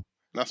age though.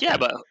 Yeah,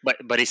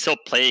 but he's still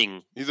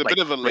playing. He's a bit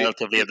of a late,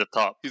 relatively at the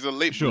top. He's a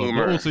late Sure,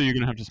 bloomer. but also you're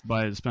gonna have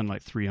to spend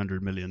like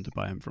 300 million to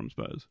buy him from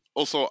Spurs.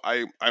 Also,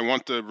 I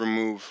want to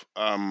remove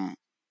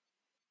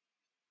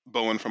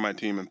Bowen from my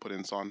team and put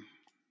in Son.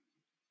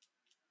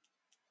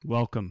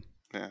 Welcome.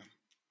 Yeah.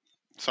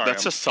 Sorry,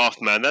 That's just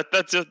soft, man.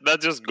 That's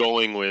just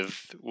going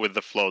with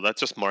the flow. That's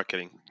just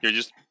marketing. You're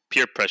just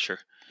peer pressure.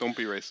 Don't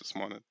be racist,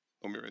 Monet.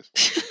 Don't be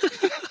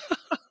racist.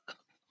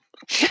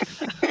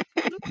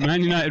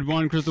 Man United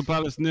 1, Crystal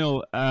Palace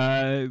 0.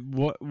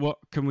 What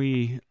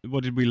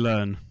did we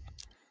learn?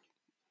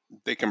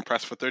 They can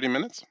press for 30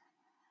 minutes.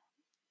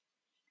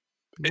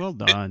 Well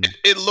done.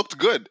 It looked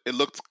good. It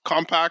looked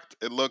compact.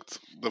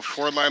 The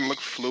forward line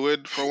looked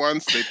fluid for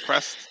once. They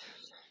pressed,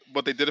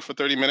 but they did it for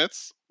 30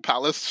 minutes.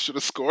 Palace should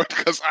have scored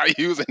because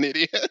Ayu's an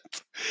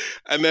idiot.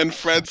 And then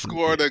Fred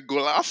scored a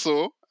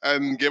golazo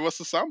and gave us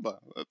a samba.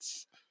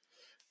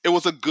 It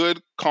was a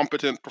good,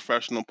 competent,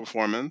 professional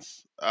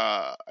performance.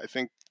 I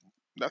think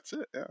that's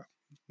it. Yeah,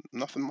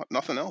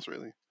 nothing else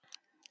really.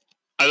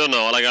 I don't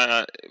know.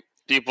 Like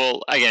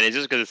people again, it's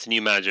just because it's a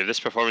new manager. This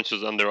performance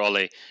was under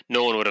Ole.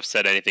 No one would have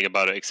said anything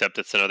about it except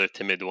it's another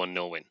timid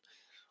 1-0 win.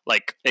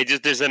 Like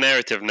there's a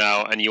narrative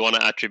now, and you want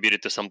to attribute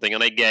it to something,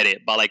 and I get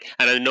it. But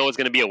and I know it's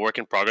going to be a work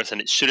in progress, and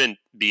it shouldn't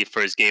be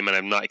first game, and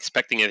I'm not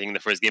expecting anything in the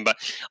first game. But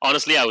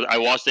honestly, I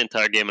watched the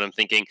entire game, and I'm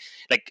thinking,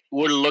 like,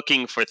 we're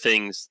looking for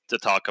things to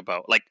talk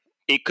about. Like,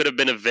 it could have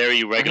been a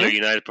very regular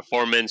United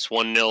performance,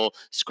 1-0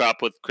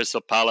 scrap with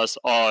Crystal Palace.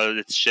 Oh,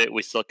 it's shit.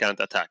 We still can't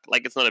attack.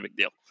 Like, it's not a big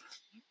deal.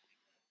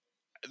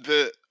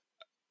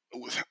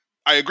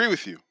 I agree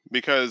with you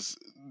because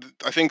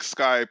I think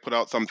Sky put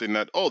out something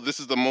that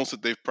this is the most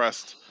that they've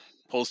pressed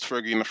post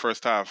Fergie in the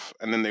first half,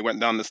 and then they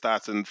went down the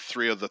stats, and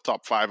 3 of the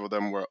top 5 of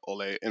them were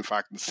Ole. In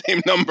fact, the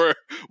same number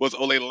was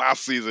Ole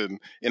last season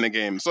in a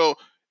game. So,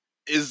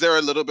 is there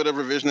a little bit of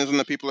revisionism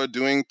that people are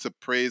doing to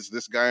praise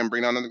this guy and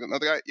bring down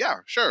another guy? Yeah,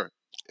 sure,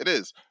 it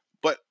is.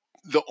 But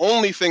the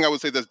only thing I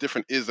would say that's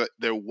different is that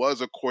there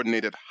was a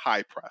coordinated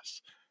high press.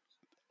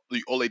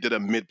 Ole did a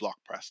mid-block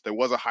press. There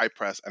was a high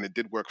press, and it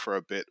did work for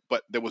a bit,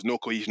 but there was no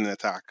cohesion in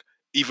attack,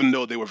 even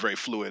though they were very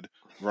fluid.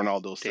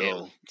 Ronaldo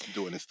still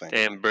doing his thing.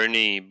 Damn,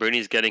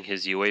 Bernie's getting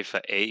his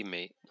UEFA A,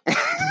 mate.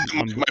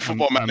 My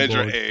Football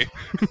Manager bored. A.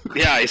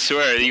 Yeah, I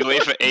swear, the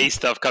UEFA A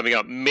stuff coming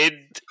up, mid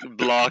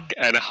block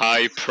and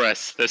high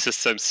press. This is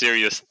some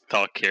serious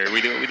talk here.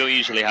 We don't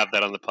usually have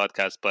that on the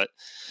podcast, but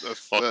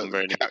welcome,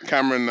 Bernie.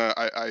 Cameron,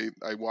 I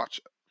watch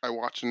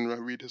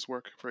and read his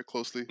work very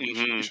closely.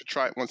 You should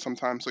try it once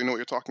sometime so you know what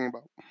you're talking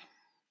about.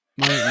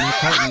 My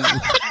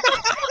partner.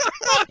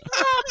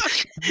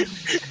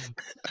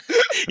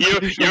 You're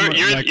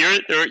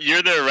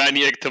the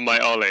Ranieri to my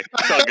Ole.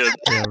 It's all good.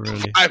 Yeah,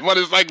 really. What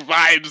is like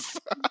vibes?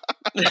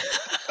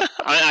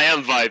 I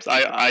am vibes.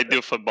 I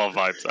do football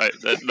vibes.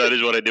 That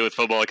is what I do with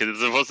football because it's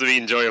supposed to be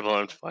enjoyable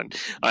and fun.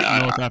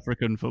 North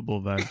African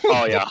football vibes.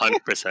 Oh yeah,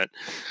 100%.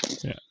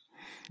 Yeah.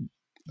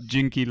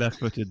 Jinky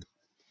left-footed.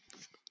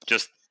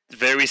 Just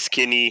very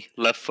skinny,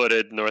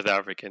 left-footed North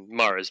African.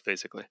 Mars,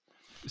 basically.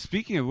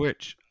 Speaking of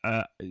which,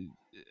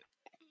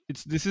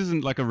 this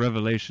isn't like a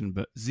revelation,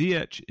 but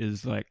Ziyech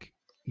is like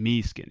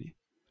me skinny.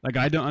 Like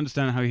I don't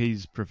understand how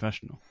he's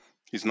professional.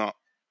 He's not.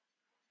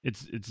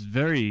 It's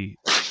very.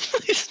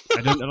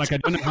 I don't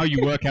know how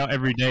you work out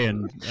every day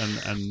and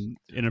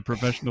in a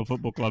professional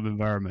football club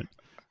environment.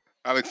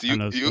 Alex, you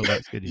and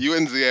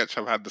Ziyech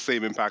have had the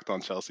same impact on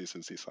Chelsea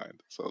since he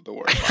signed, so don't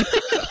worry about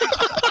it.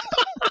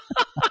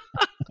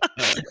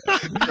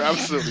 You're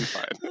absolutely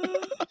fine.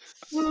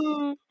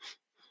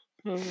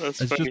 It's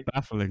just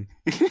baffling.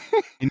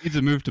 He needs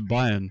to move to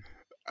Bayern.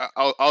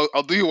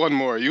 I'll do you one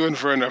more. You and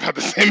Werner have had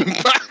the same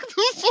impact.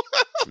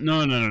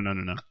 No.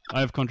 I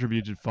have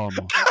contributed far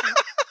more.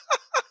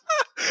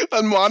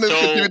 And Mon has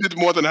contributed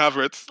more than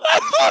Havertz.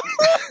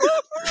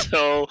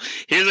 So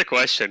here's a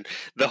question: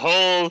 the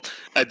whole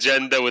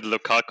agenda with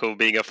Lukaku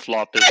being a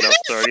flop is now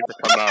starting to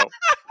come out.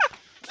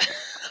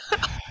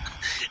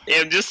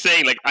 I'm just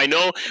saying, like, I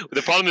know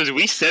the problem is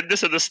we said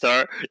this at the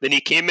start, then he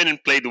came in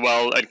and played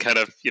well and kind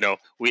of,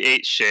 we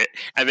ate shit,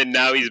 and then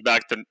now he's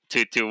back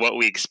to what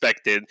we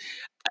expected.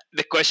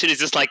 The question is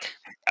just like,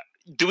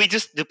 do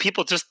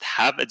people just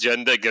have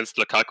agenda against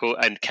Lukaku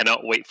and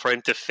cannot wait for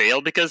him to fail?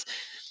 Because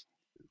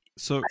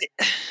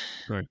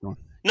Right, go on.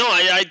 No,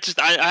 I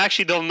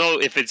actually don't know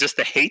if it's just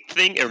a hate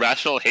thing,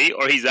 irrational hate,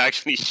 or he's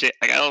actually shit.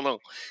 Like, I don't know.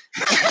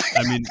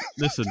 I mean,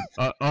 listen,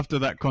 after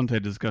that Conte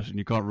discussion,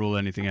 you can't rule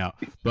anything out.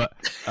 But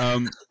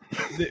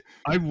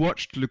I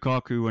watched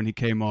Lukaku when he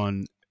came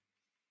on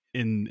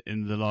in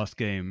the last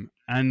game,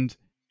 and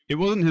it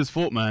wasn't his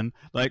fault, man.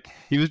 Like,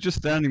 he was just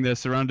standing there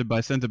surrounded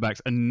by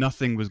centre-backs, and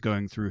nothing was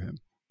going through him.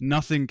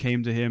 Nothing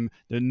came to him.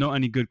 There are not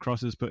any good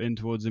crosses put in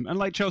towards him. And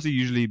like Chelsea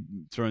usually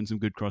throw in some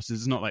good crosses.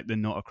 It's not like they're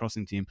not a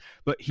crossing team.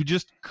 But he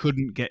just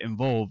couldn't get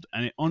involved.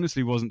 And it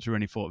honestly wasn't through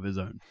any fault of his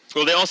own.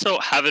 Well, they also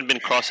haven't been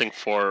crossing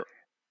for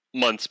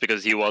months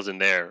because he wasn't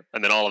there.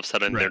 And then all of a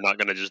sudden, They're not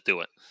going to just do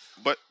it.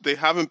 But they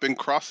haven't been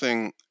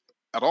crossing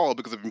at all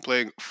because they've been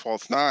playing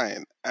false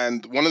nine.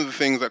 And one of the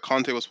things that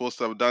Conte was supposed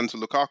to have done to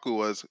Lukaku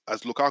was,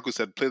 as Lukaku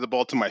said, play the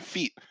ball to my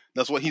feet.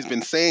 That's what he's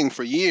been saying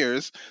for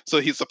years. So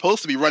he's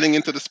supposed to be running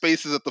into the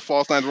spaces that the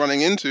false nine's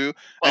running into,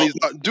 and he's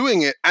not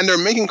doing it. And they're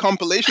making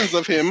compilations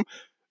of him.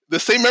 The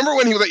same. Remember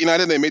when he was at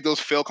United, they made those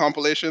fail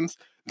compilations?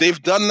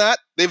 They've done that.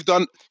 They've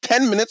done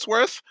 10 minutes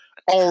worth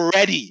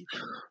already.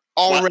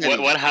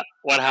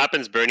 What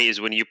happens, Bernie,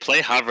 is when you play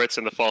Havertz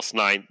in the false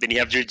nine, then you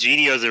have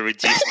Jorginho as a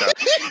regista.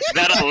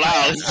 that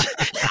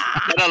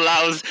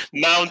allows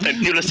Mount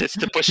and Pulisic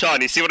to push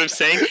on. You see what I'm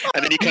saying?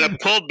 And then you kind of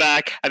pull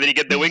back, and then you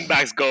get the wing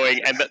backs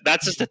going, and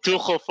that's just the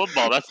Tuchel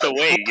football. That's the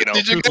way,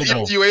 Did you get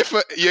your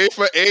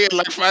UEFA A in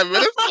like 5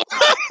 minutes?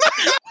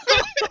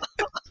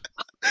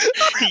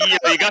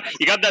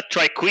 You got that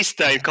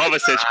Triquista in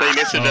Kovacic playing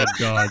incident. Oh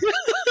God.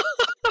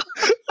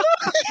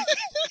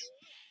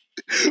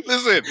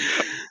 Listen,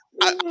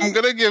 I'm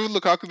going to give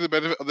Lukaku the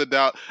benefit of the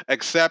doubt,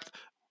 except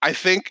I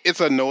think it's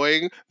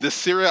annoying. The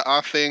Serie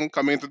A thing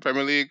coming into the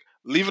Premier League,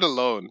 leave it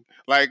alone.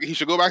 Like, he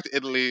should go back to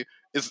Italy.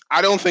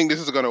 I don't think this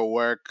is going to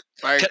work.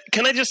 Like,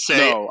 can I just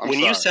say,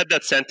 you said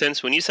that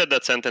sentence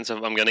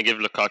of I'm going to give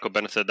Lukaku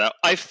benefit of the doubt,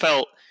 I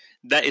felt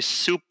that is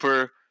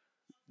super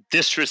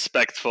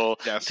disrespectful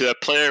to a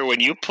player. When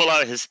you pull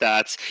out his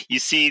stats, you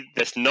see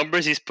the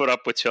numbers he's put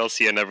up with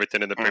Chelsea and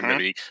everything in the Premier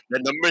League, the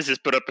numbers he's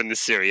put up in the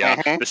Serie A,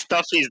 the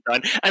stuff he's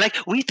done, and like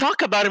we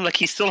talk about him like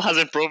he still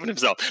hasn't proven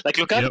himself. Like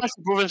Lukaku has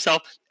to prove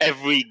himself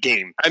every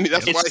game, and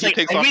that's why he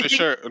takes off his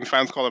shirt and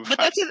fans call him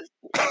fat.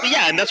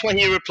 Yeah, and that's why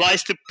he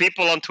replies to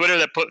people on Twitter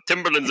that put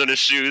Timberlands on his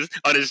shoes,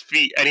 on his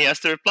feet, and he has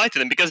to reply to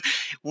them because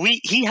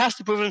he has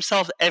to prove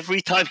himself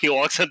every time he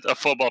walks onto a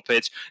football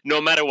pitch,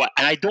 no matter what.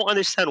 And I don't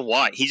understand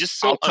why. He's just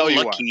so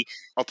unlucky.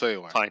 I'll tell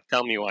you why. Fine,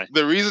 tell me why.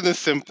 The reason is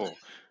simple.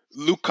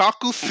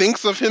 Lukaku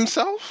thinks of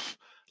himself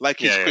like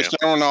he's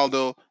Cristiano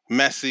Ronaldo,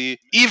 Messi,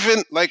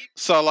 even like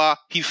Salah.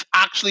 He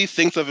actually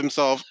thinks of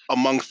himself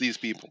amongst these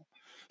people.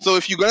 So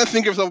if you're going to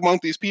think of yourself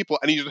amongst these people,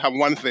 I need you to have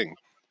one thing.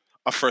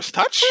 A first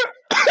touch.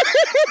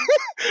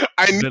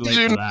 I need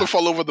you to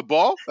fall over the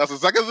ball. That's the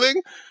second thing.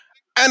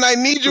 And I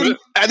need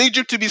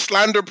you to be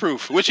slander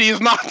proof, which he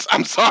is not.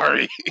 I'm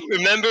sorry.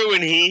 Remember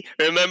when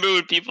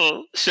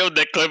people showed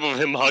that clip of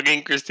him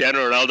hugging Cristiano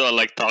Ronaldo and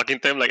like talking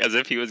to him like as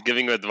if he was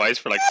giving him advice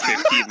for like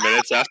 15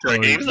 minutes after a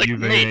game?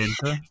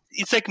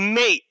 It's like,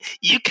 mate,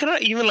 you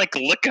cannot even like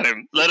look at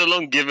him, let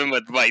alone give him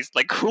advice.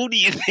 Like, who do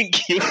you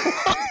think you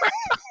are?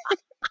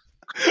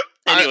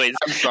 Anyways,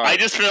 I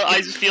just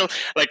feel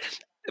like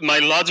my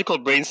logical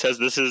brain says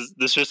this is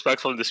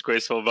disrespectful and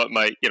disgraceful, but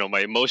my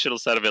emotional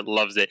side of it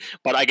loves it.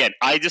 But again,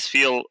 I just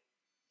feel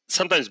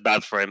sometimes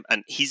bad for him,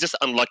 and he's just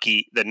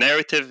unlucky. The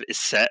narrative is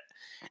set.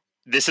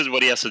 This is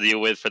what he has to deal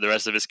with for the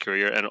rest of his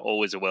career, and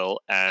always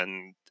will.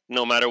 And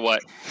no matter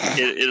what,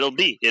 it'll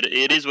be.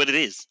 It is what it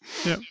is.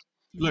 Yeah.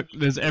 Look,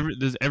 there's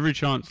every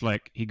chance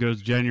like he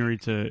goes January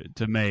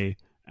to May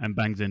and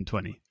bangs in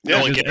 20.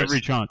 Yeah, there's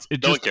every chance.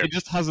 It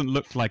just hasn't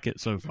looked like it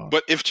so far.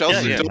 But if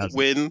Chelsea don't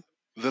win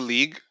the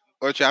league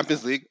or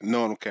Champions League,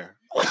 no one will care.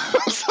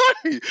 I'm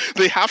sorry.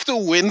 They have to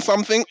win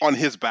something on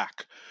his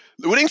back.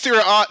 Winning Serie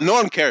A, no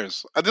one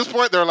cares. At this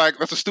point, they're like,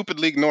 that's a stupid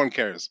league, no one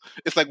cares.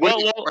 It's like,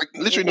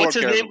 literally no one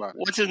cares about it.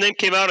 What's his name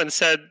came out and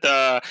said,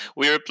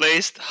 we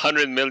replaced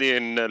 100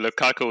 million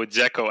Lukaku with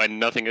Dzeko and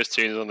nothing has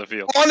changed on the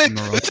field.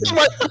 This is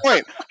my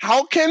point.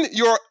 How can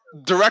your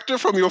director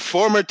from your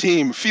former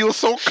team feel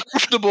so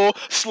comfortable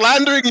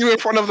slandering you in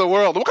front of the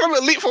world? What kind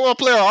of elite football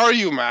player are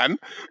you, man?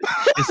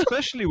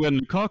 Especially when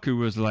Lukaku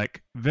was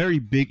like very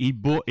big. He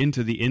bought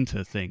into the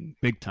Inter thing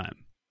big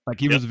time.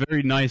 Like he was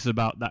very nice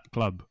about that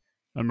club.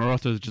 And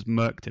Morata's just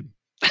murked him.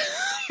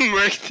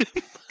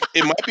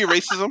 It might be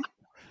racism.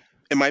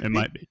 It might be.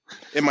 be.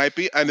 It might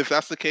be. And if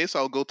that's the case,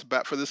 I'll go to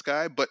bat for this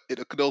guy. But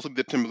it could also be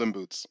the Timberland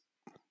boots.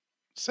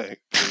 Say.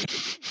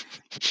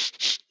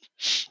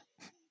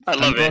 I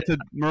love it.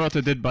 Morata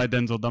did buy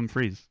Denzel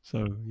Dumfries.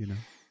 So,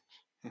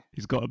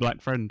 he's got a black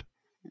friend.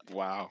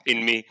 Wow.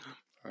 In me.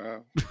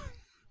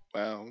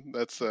 Wow.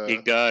 That's...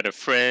 You got a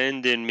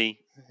friend in me.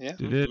 Yeah.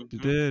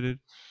 Did.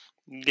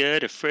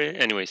 Got a friend.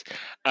 Anyways,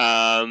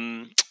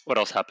 what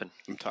else happened?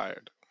 I'm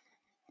tired.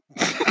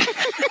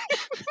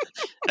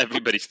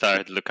 Everybody's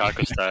tired.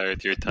 Lukaku's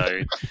tired. You're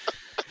tired.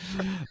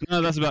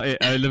 No, that's about it.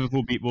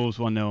 Liverpool beat Wolves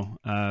 1-0.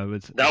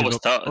 That was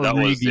tough. That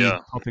was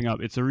popping up.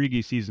 It's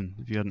Origi season,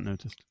 if you hadn't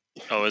noticed.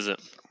 Oh, is it?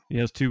 He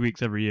has 2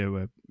 weeks every year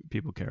where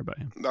people care about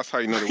him. That's how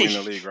you know they win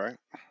the league, right?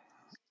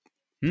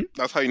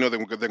 That's how you know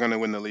they're going to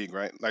win the league,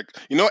 right? Like,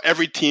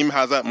 every team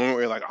has that moment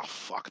where you're like, oh,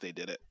 fuck, they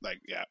did it.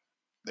 Like, yeah.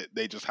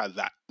 They just had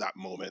that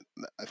moment.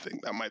 I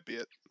think that might be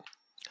it.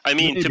 I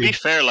mean, to be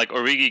fair, like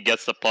Origi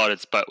gets the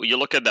plaudits, but you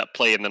look at that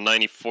play in the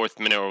 94th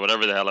minute or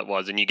whatever the hell it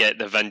was, and you get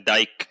the Van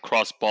Dijk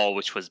cross ball,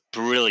 which was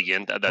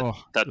brilliant at that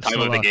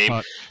time of the game.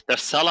 Touch. The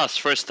Salah's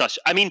first touch.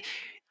 I mean,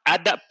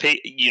 at that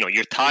pace,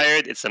 you're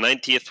tired. It's the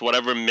 90th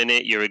whatever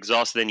minute. You're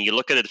exhausted, and you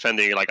look at the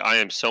defender. You're like, I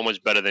am so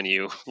much better than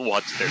you.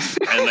 Watch this,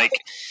 and like,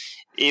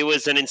 it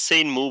was an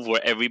insane move where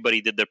everybody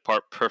did their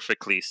part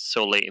perfectly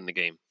so late in the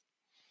game.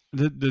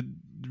 The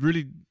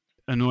really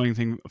annoying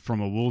thing from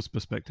a Wolves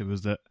perspective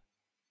is that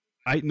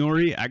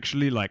Ait-Nouri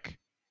actually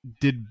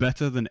did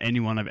better than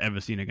anyone I've ever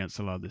seen against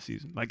Salah this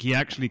season. Like he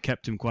actually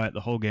kept him quiet the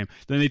whole game.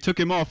 Then they took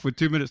him off with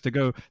 2 minutes to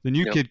go. The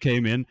new kid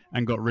came in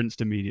and got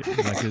rinsed immediately.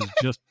 Like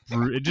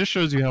it just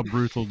shows you how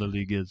brutal the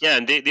league is. Yeah,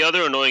 and the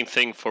other annoying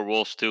thing for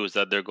Wolves too is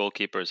that their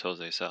goalkeeper is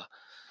Jose Sa.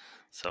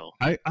 So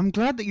I'm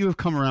glad that you have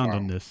come around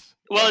on this.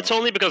 Well, it's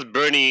only because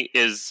Bernie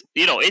is,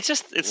 it's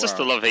just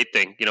a love-hate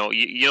thing. You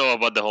know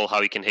about the whole how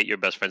you can hate your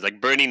best friends.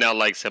 Like Bernie now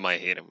likes him, I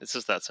hate him. It's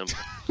just that simple.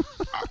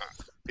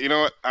 You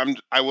know what?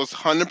 I was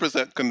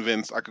 100%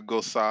 convinced I could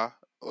go Sa,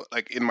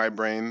 like in my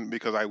brain,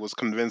 because I was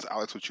convinced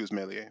Alex would choose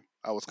Meslier.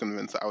 I was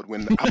convinced I would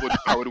win.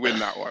 I would win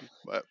that one.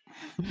 But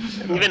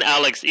even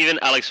Alex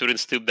wouldn't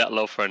stoop that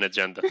low for an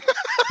agenda.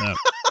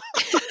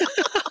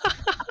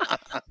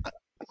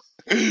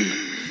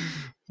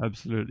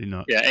 Absolutely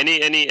not. Yeah,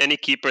 any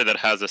keeper that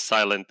has a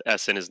silent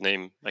S in his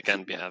name, I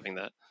can't be having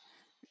that.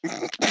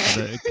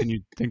 Can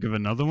you think of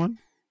another one?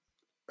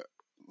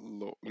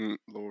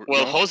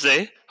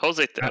 Jose.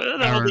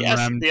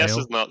 The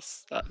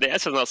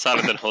S is not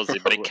silent in Jose,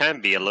 but it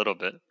can be a little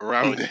bit.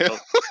 Ramdale.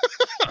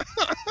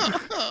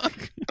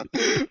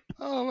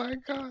 Oh my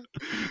god,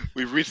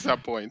 we've reached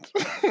that point.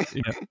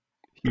 Yeah,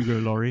 Hugo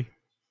Lloris.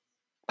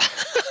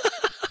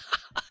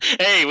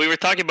 Hey, we were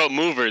talking about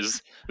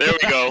movers. There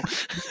we go.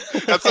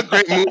 That's a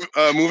great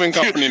moving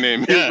company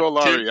name. Hugo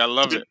Lloris. I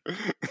love it.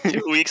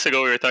 2 weeks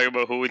ago, we were talking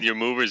about who would your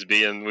movers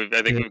be, and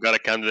I think we've got a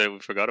candidate we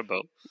forgot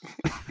about.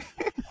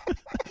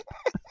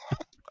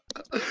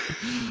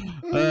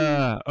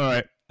 All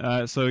right.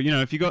 So,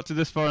 if you got to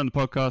this far in the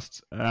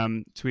podcast,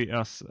 tweet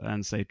us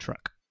and say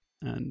truck,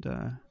 and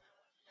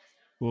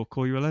we'll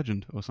call you a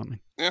legend or something.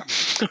 Yeah.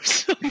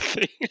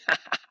 Something.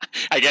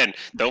 Again,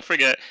 don't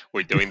forget,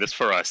 we're doing this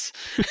for us.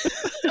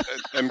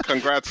 And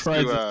congrats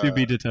to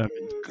be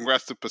determined.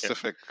 Congrats to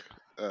Pacific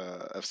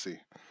FC.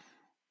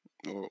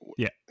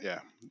 Yeah. Yeah.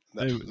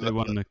 They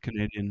won the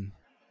Canadian.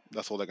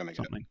 That's all they're going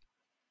to get.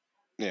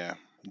 Yeah.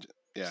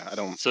 Yeah, I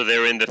don't... So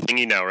they're in the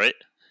thingy now, right?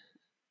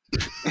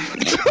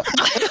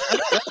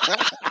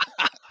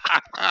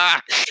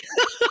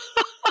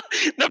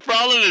 The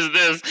problem is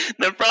this.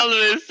 The problem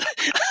is,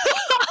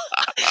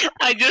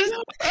 I just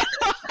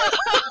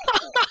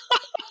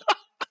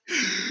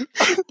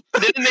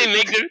didn't they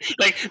make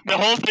the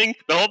whole thing?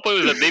 The whole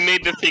point was that they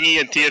made the thingy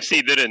and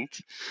TFC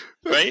didn't,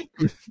 right?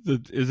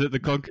 Is it the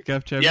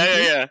CONCACAF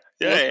Championship?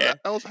 Yeah.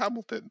 That was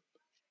Hamilton.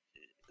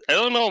 I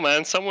don't know,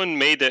 man. Someone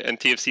made it and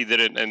TFC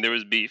didn't, and there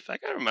was beef. I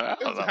can't remember.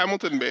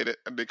 Hamilton made it,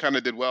 and they kind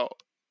of did well.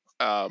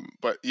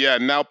 But yeah,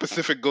 now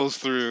Pacific goes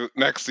through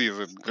next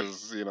season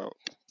because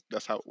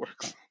that's how it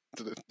works.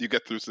 You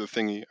get through to the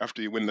thingy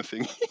after you win the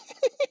thingy.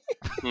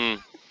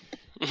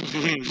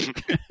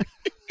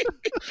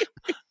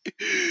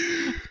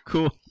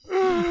 Cool.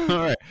 All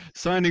right.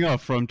 Signing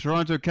off from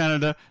Toronto,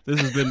 Canada. This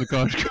has been the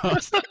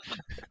Koshcast.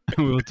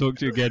 And we'll talk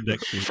to you again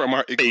next week. From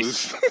our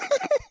igloos.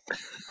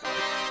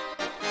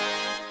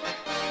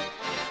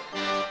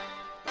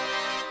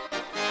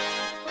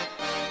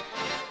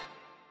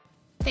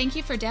 Thank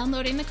you for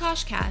downloading the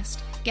Koshcast.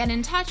 Get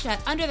in touch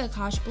at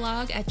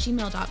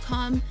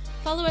underthekoshblog@gmail.com.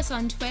 Follow us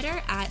on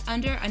Twitter at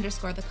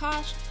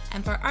 @under_thekosh.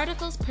 And for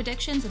articles,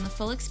 predictions, and the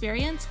full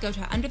experience, go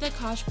to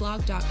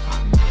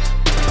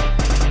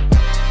underthekoshblog.com.